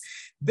 rupees.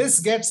 This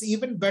gets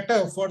even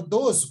better for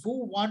those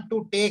who want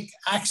to take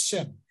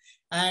action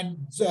and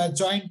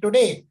join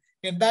today.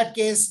 In that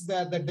case,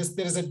 there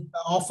is an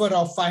offer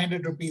of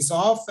 500 rupees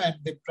off, and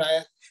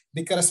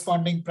the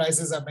corresponding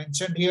prices are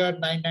mentioned here: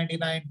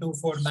 999,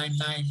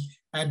 2499,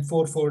 and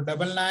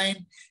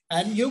 4499.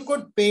 And you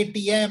could pay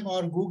TM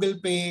or Google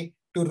Pay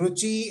to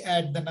Ruchi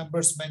at the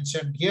numbers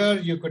mentioned here.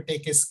 You could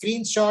take a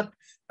screenshot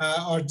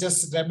or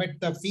just remit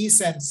the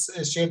fees and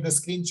share the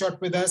screenshot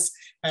with us,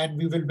 and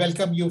we will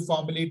welcome you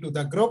formally to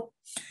the group.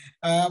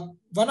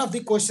 One of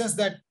the questions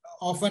that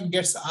often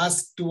gets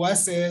asked to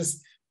us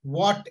is,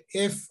 what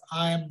if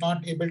I am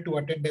not able to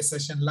attend a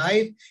session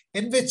live,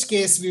 in which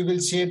case we will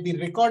share the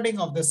recording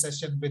of the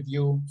session with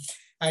you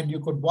and you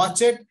could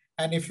watch it.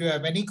 And if you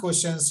have any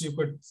questions, you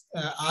could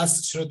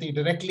ask Shruti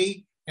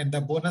directly in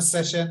the bonus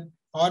session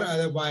or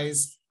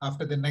otherwise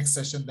after the next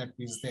session that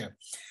is there.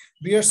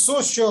 We are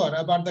so sure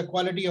about the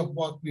quality of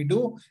work we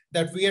do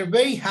that we are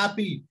very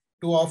happy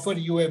to offer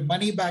you a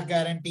money back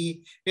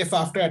guarantee. If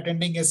after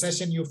attending a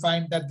session, you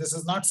find that this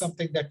is not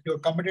something that you're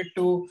committed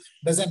to,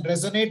 doesn't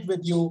resonate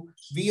with you,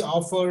 we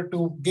offer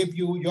to give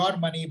you your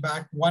money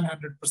back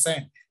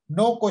 100%.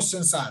 No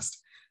questions asked.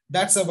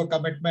 That's our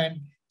commitment.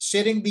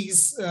 Sharing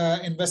these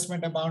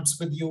investment amounts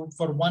with you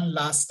for one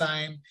last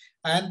time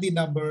and the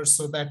numbers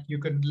so that you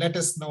can let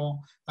us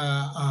know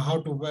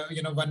how to,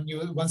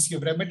 once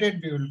you've remitted,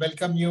 we will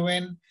welcome you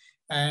in.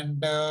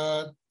 And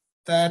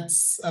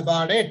that's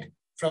about it.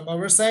 From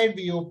our side,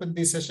 we open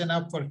the session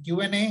up for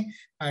Q&A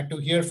to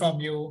hear from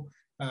you,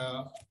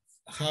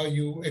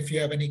 if you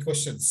have any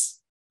questions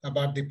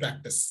about the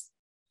practice.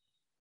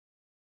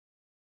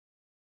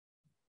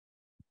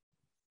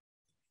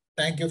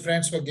 Thank you,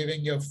 friends, for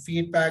giving your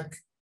feedback.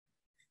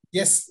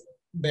 Yes,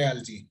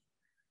 Dayalji.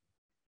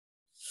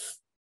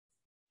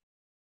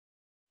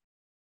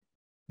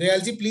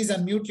 Dayalji, please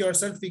unmute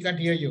yourself. We can't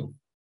hear you.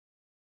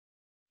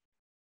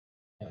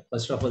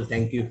 First of all,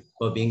 thank you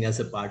for being as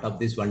a part of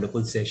this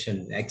wonderful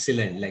session.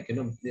 Excellent.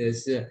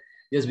 There's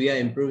just we are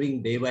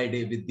improving day by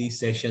day with these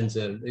sessions.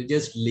 We're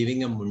just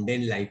living a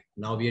mundane life.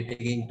 Now we are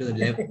taking to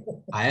the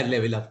higher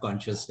level of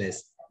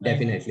consciousness.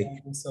 Definitely.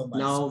 Thank you so much.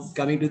 Now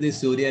coming to this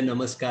Surya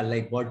Namaskar,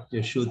 like what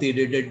Shruti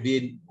did,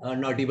 we are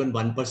not even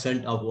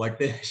 1% of what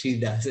she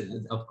does.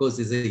 Of course,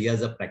 it's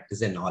years of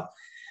practice and all.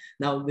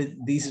 Now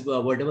with these,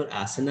 whatever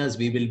asanas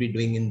we will be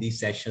doing in these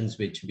sessions,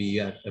 which we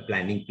are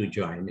planning to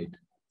join it.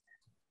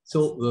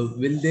 So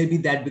will there be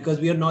that, because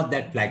we are not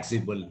that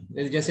flexible.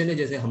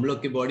 जैसे हम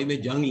लोग के body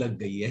में जंग लग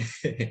गई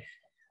है,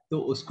 तो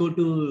उसको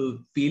to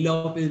peel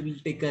off it will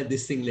take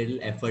this thing little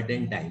effort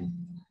and time.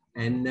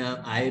 And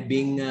I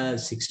being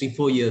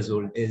 64 years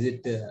old, is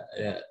it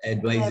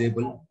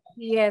advisable?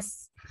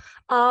 Yes.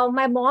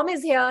 My mom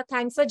is here.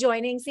 Thanks for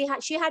joining. See,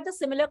 she had the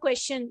similar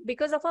question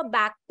because of her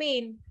back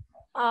pain.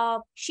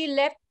 She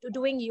left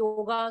doing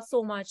yoga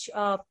so much,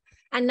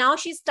 and now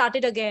she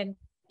started again.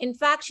 In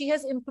fact, she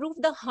has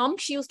improved the hump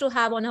she used to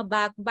have on her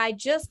back by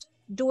just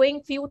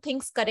doing few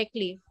things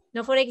correctly.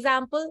 Now, for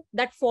example,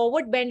 that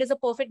forward bend is a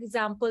perfect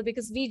example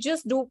because we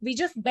just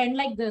bend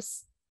like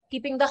this,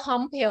 keeping the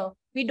hump here.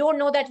 We don't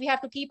know that we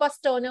have to keep our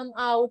sternum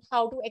out,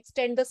 how to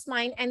extend the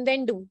spine and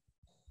then do.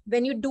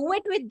 When you do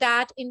it with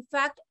that, in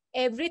fact,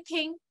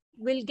 everything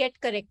will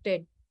get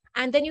corrected.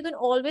 And then you can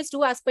always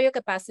do as per your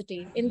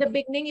capacity. In the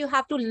beginning, you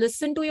have to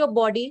listen to your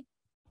body.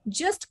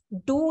 Just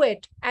do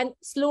it, and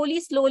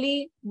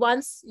slowly,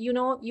 once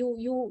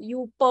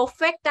you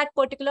perfect that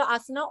particular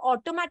asana,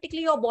 automatically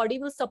your body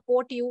will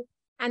support you,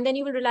 and then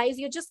you will realize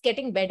you're just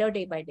getting better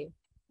day by day.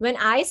 When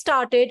I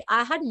started,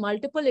 I had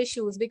multiple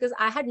issues because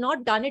I had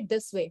not done it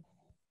this way.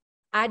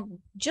 I had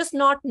just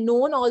not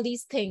known all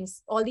these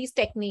things, all these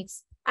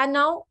techniques, and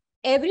now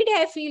every day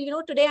I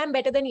feel, today I'm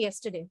better than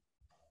yesterday.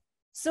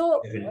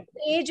 So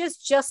age is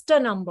just a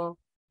number.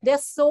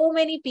 There's so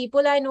many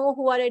people I know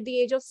who are at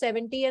the age of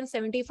 70 and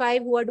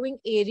 75 who are doing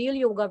aerial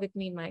yoga with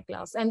me in my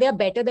class, and they're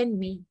better than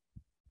me.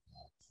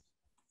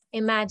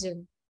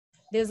 Imagine.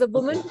 There's a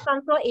woman who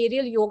comes for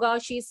aerial yoga.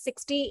 She's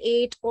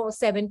 68 or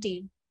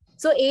 70.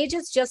 So age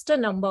is just a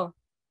number.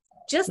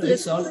 Just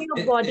listen to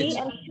your body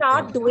and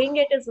start doing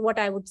it is what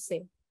I would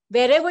say.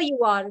 Wherever you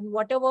are,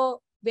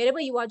 wherever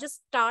you are,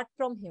 just start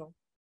from here.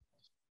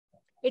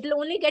 It'll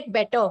only get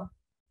better.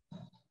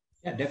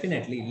 Yeah,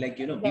 definitely.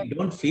 We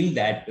don't feel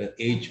that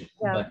age,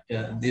 but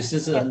this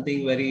is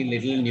something very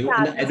little new,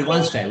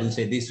 advanced, I will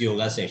say, this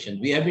yoga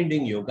session. We have been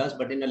doing yogas,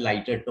 but in a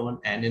lighter tone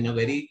and in a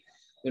very,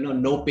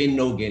 no pain,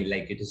 no gain.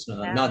 Like it is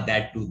not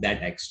that to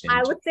that extent.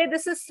 I would say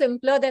this is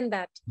simpler than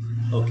that.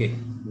 Okay,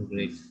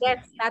 great.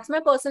 Yes, that's my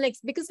personal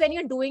experience. Because when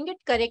you're doing it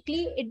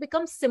correctly, it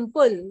becomes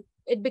simple.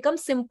 It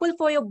becomes simple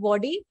for your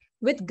body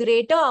with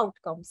greater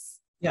outcomes.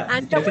 Yeah,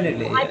 and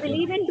definitely. I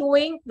believe in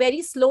doing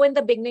very slow in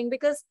the beginning,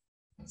 because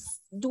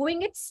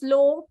doing it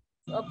slow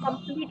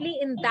completely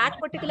in that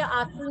particular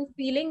asana,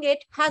 feeling it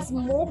has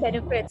more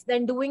benefits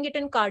than doing it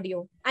in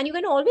cardio. And you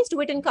can always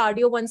do it in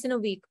cardio once in a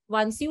week.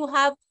 Once you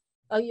have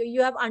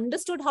you have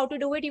understood how to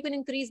do it, you can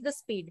increase the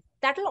speed.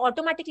 That will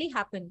automatically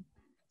happen.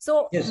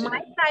 So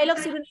my style of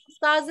Surya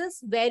Namaskars is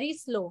very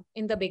slow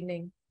in the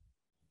beginning.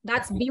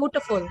 That's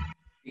beautiful.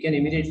 You can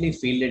immediately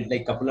feel it.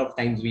 Like a couple of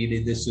times we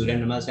did this Surya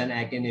Namaskar and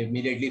I can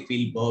immediately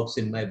feel burps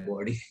in my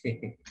body.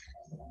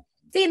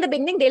 See, in the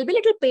beginning, there'll be a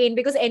little pain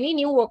because any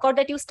new workout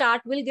that you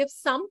start will give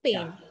some pain.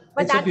 Yeah.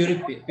 But it's that's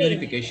a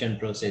purification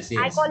process.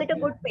 Yes. I call it a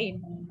good pain.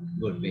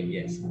 Good pain,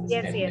 yes.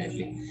 Yes,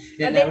 definitely.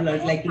 yes. Then I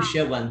would like to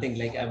share one thing.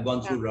 Like I've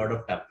gone through a lot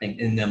of tough things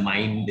in the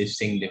mind, this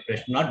thing,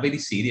 depression, not very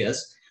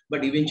serious,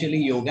 but eventually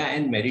yoga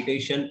and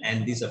meditation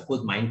and this, of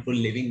course, mindful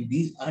living,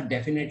 these are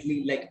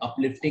definitely like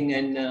uplifting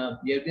and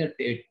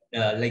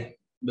like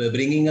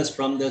bringing us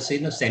from the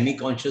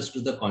semi-conscious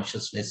to the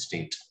consciousness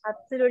state.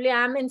 Absolutely.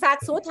 I'm in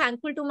fact so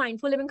thankful to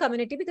Mindful Living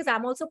community because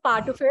I'm also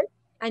part of it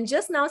and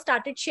just now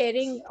started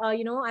sharing,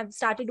 I've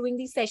started doing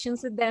these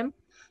sessions with them.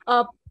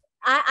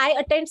 I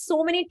attend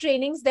so many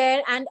trainings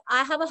there and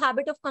I have a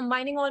habit of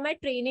combining all my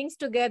trainings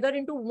together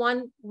into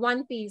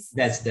one piece.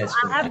 That's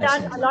I have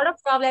done a lot of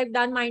stuff. I've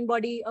done mind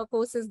body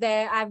courses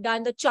there. I've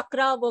done the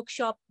chakra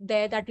workshop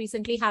there that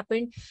recently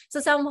happened.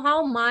 So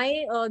somehow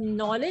my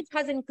knowledge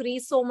has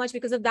increased so much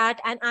because of that.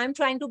 And I'm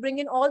trying to bring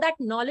in all that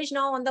knowledge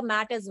now on the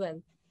mat as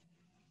well.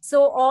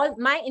 So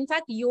in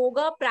fact,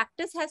 yoga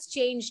practice has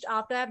changed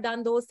after I've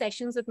done those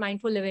sessions with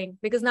Mindful Living,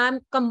 because now I'm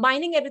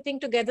combining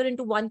everything together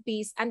into one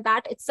piece. And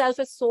that itself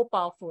is so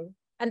powerful.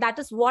 And that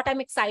is what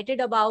I'm excited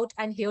about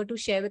and here to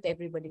share with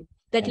everybody.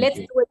 That let's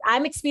do it.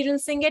 I'm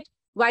experiencing it.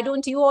 Why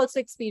don't you also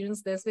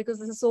experience this? Because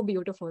this is so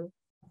beautiful.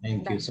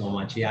 Thank you so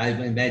much. Yeah,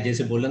 मैं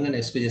जैसे बोलूँगा ना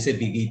इसको जैसे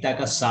गीता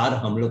का सार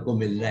हम लोग को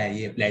मिल रहा है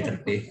ये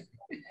प्लेटर पे.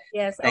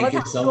 Yes. Thank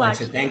you so much.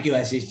 Thank you,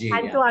 Ashish ji.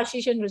 Thank you,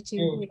 Ashish and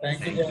Ruchi.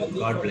 Thank you.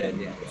 God bless.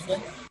 Yeah.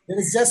 There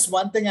is just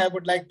one thing I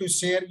would like to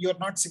share. You're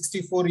not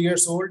 64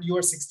 years old. You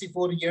are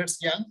 64 years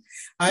young.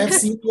 I have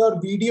seen your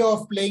video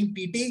of playing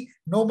TT.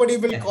 Nobody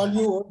will call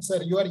you old,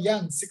 sir. You are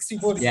young,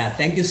 64. Yeah,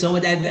 thank you so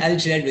much. I'll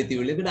share it with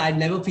you. I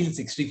never feel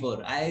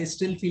 64. I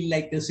still feel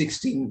like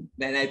 16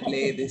 when I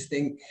play this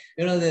thing.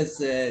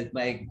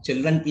 My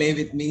children play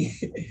with me.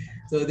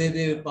 So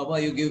they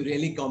Papa, you give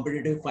really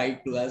competitive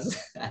fight to us.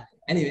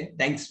 Anyway,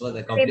 thanks for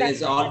the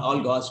compliments. All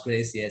God's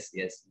grace. Yes,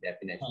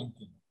 definitely.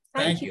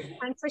 Thank you.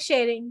 Thanks for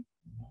sharing.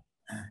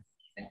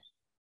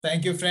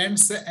 Thank you,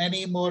 friends.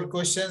 Any more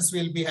questions?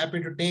 We'll be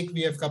happy to take.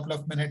 We have a couple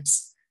of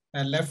minutes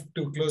left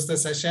to close the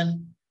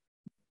session.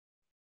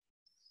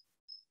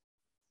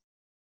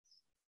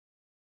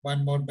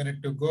 1 more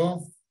minute to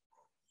go.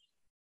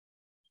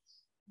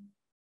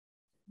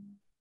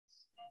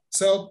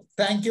 So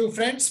thank you,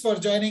 friends, for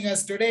joining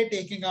us today,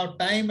 taking out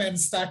time and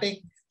starting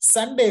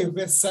Sunday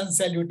with sun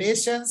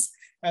salutations.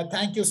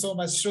 Thank you so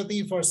much,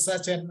 Shruti, for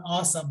such an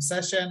awesome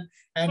session.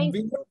 And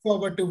we look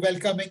forward to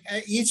welcoming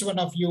each one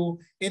of you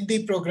in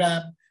the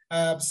program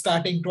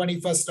starting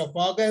 21st of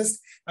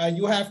August.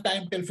 You have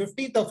time till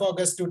 15th of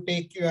August to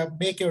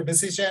make your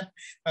decision.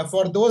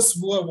 For those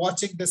who are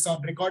watching this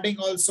on recording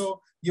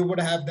also, you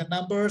would have the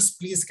numbers.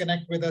 Please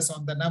connect with us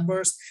on the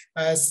numbers.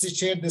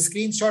 Share the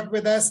screenshot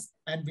with us.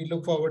 And we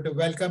look forward to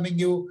welcoming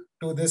you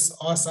to this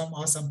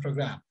awesome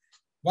program.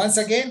 Once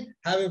again,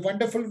 have a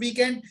wonderful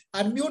weekend.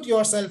 Unmute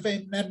yourself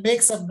and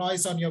make some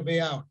noise on your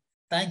way out.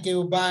 Thank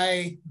you.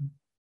 Bye.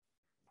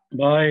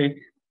 Bye.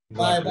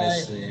 Bye.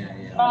 Bye.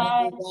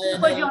 Thank you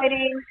for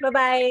joining.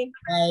 Bye-bye.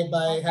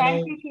 Bye.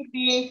 Thank you,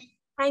 Shruti.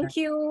 Thank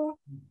you.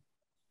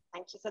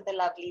 Thank you for the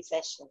lovely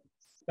session.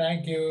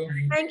 Thank you.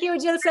 Thank you,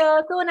 Jill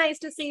sir. So nice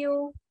to see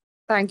you.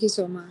 Thank you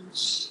so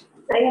much.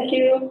 Thank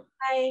you.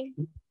 Bye.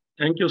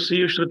 Thank you. See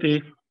you,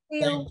 Shruti. See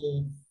you. Thank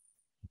you.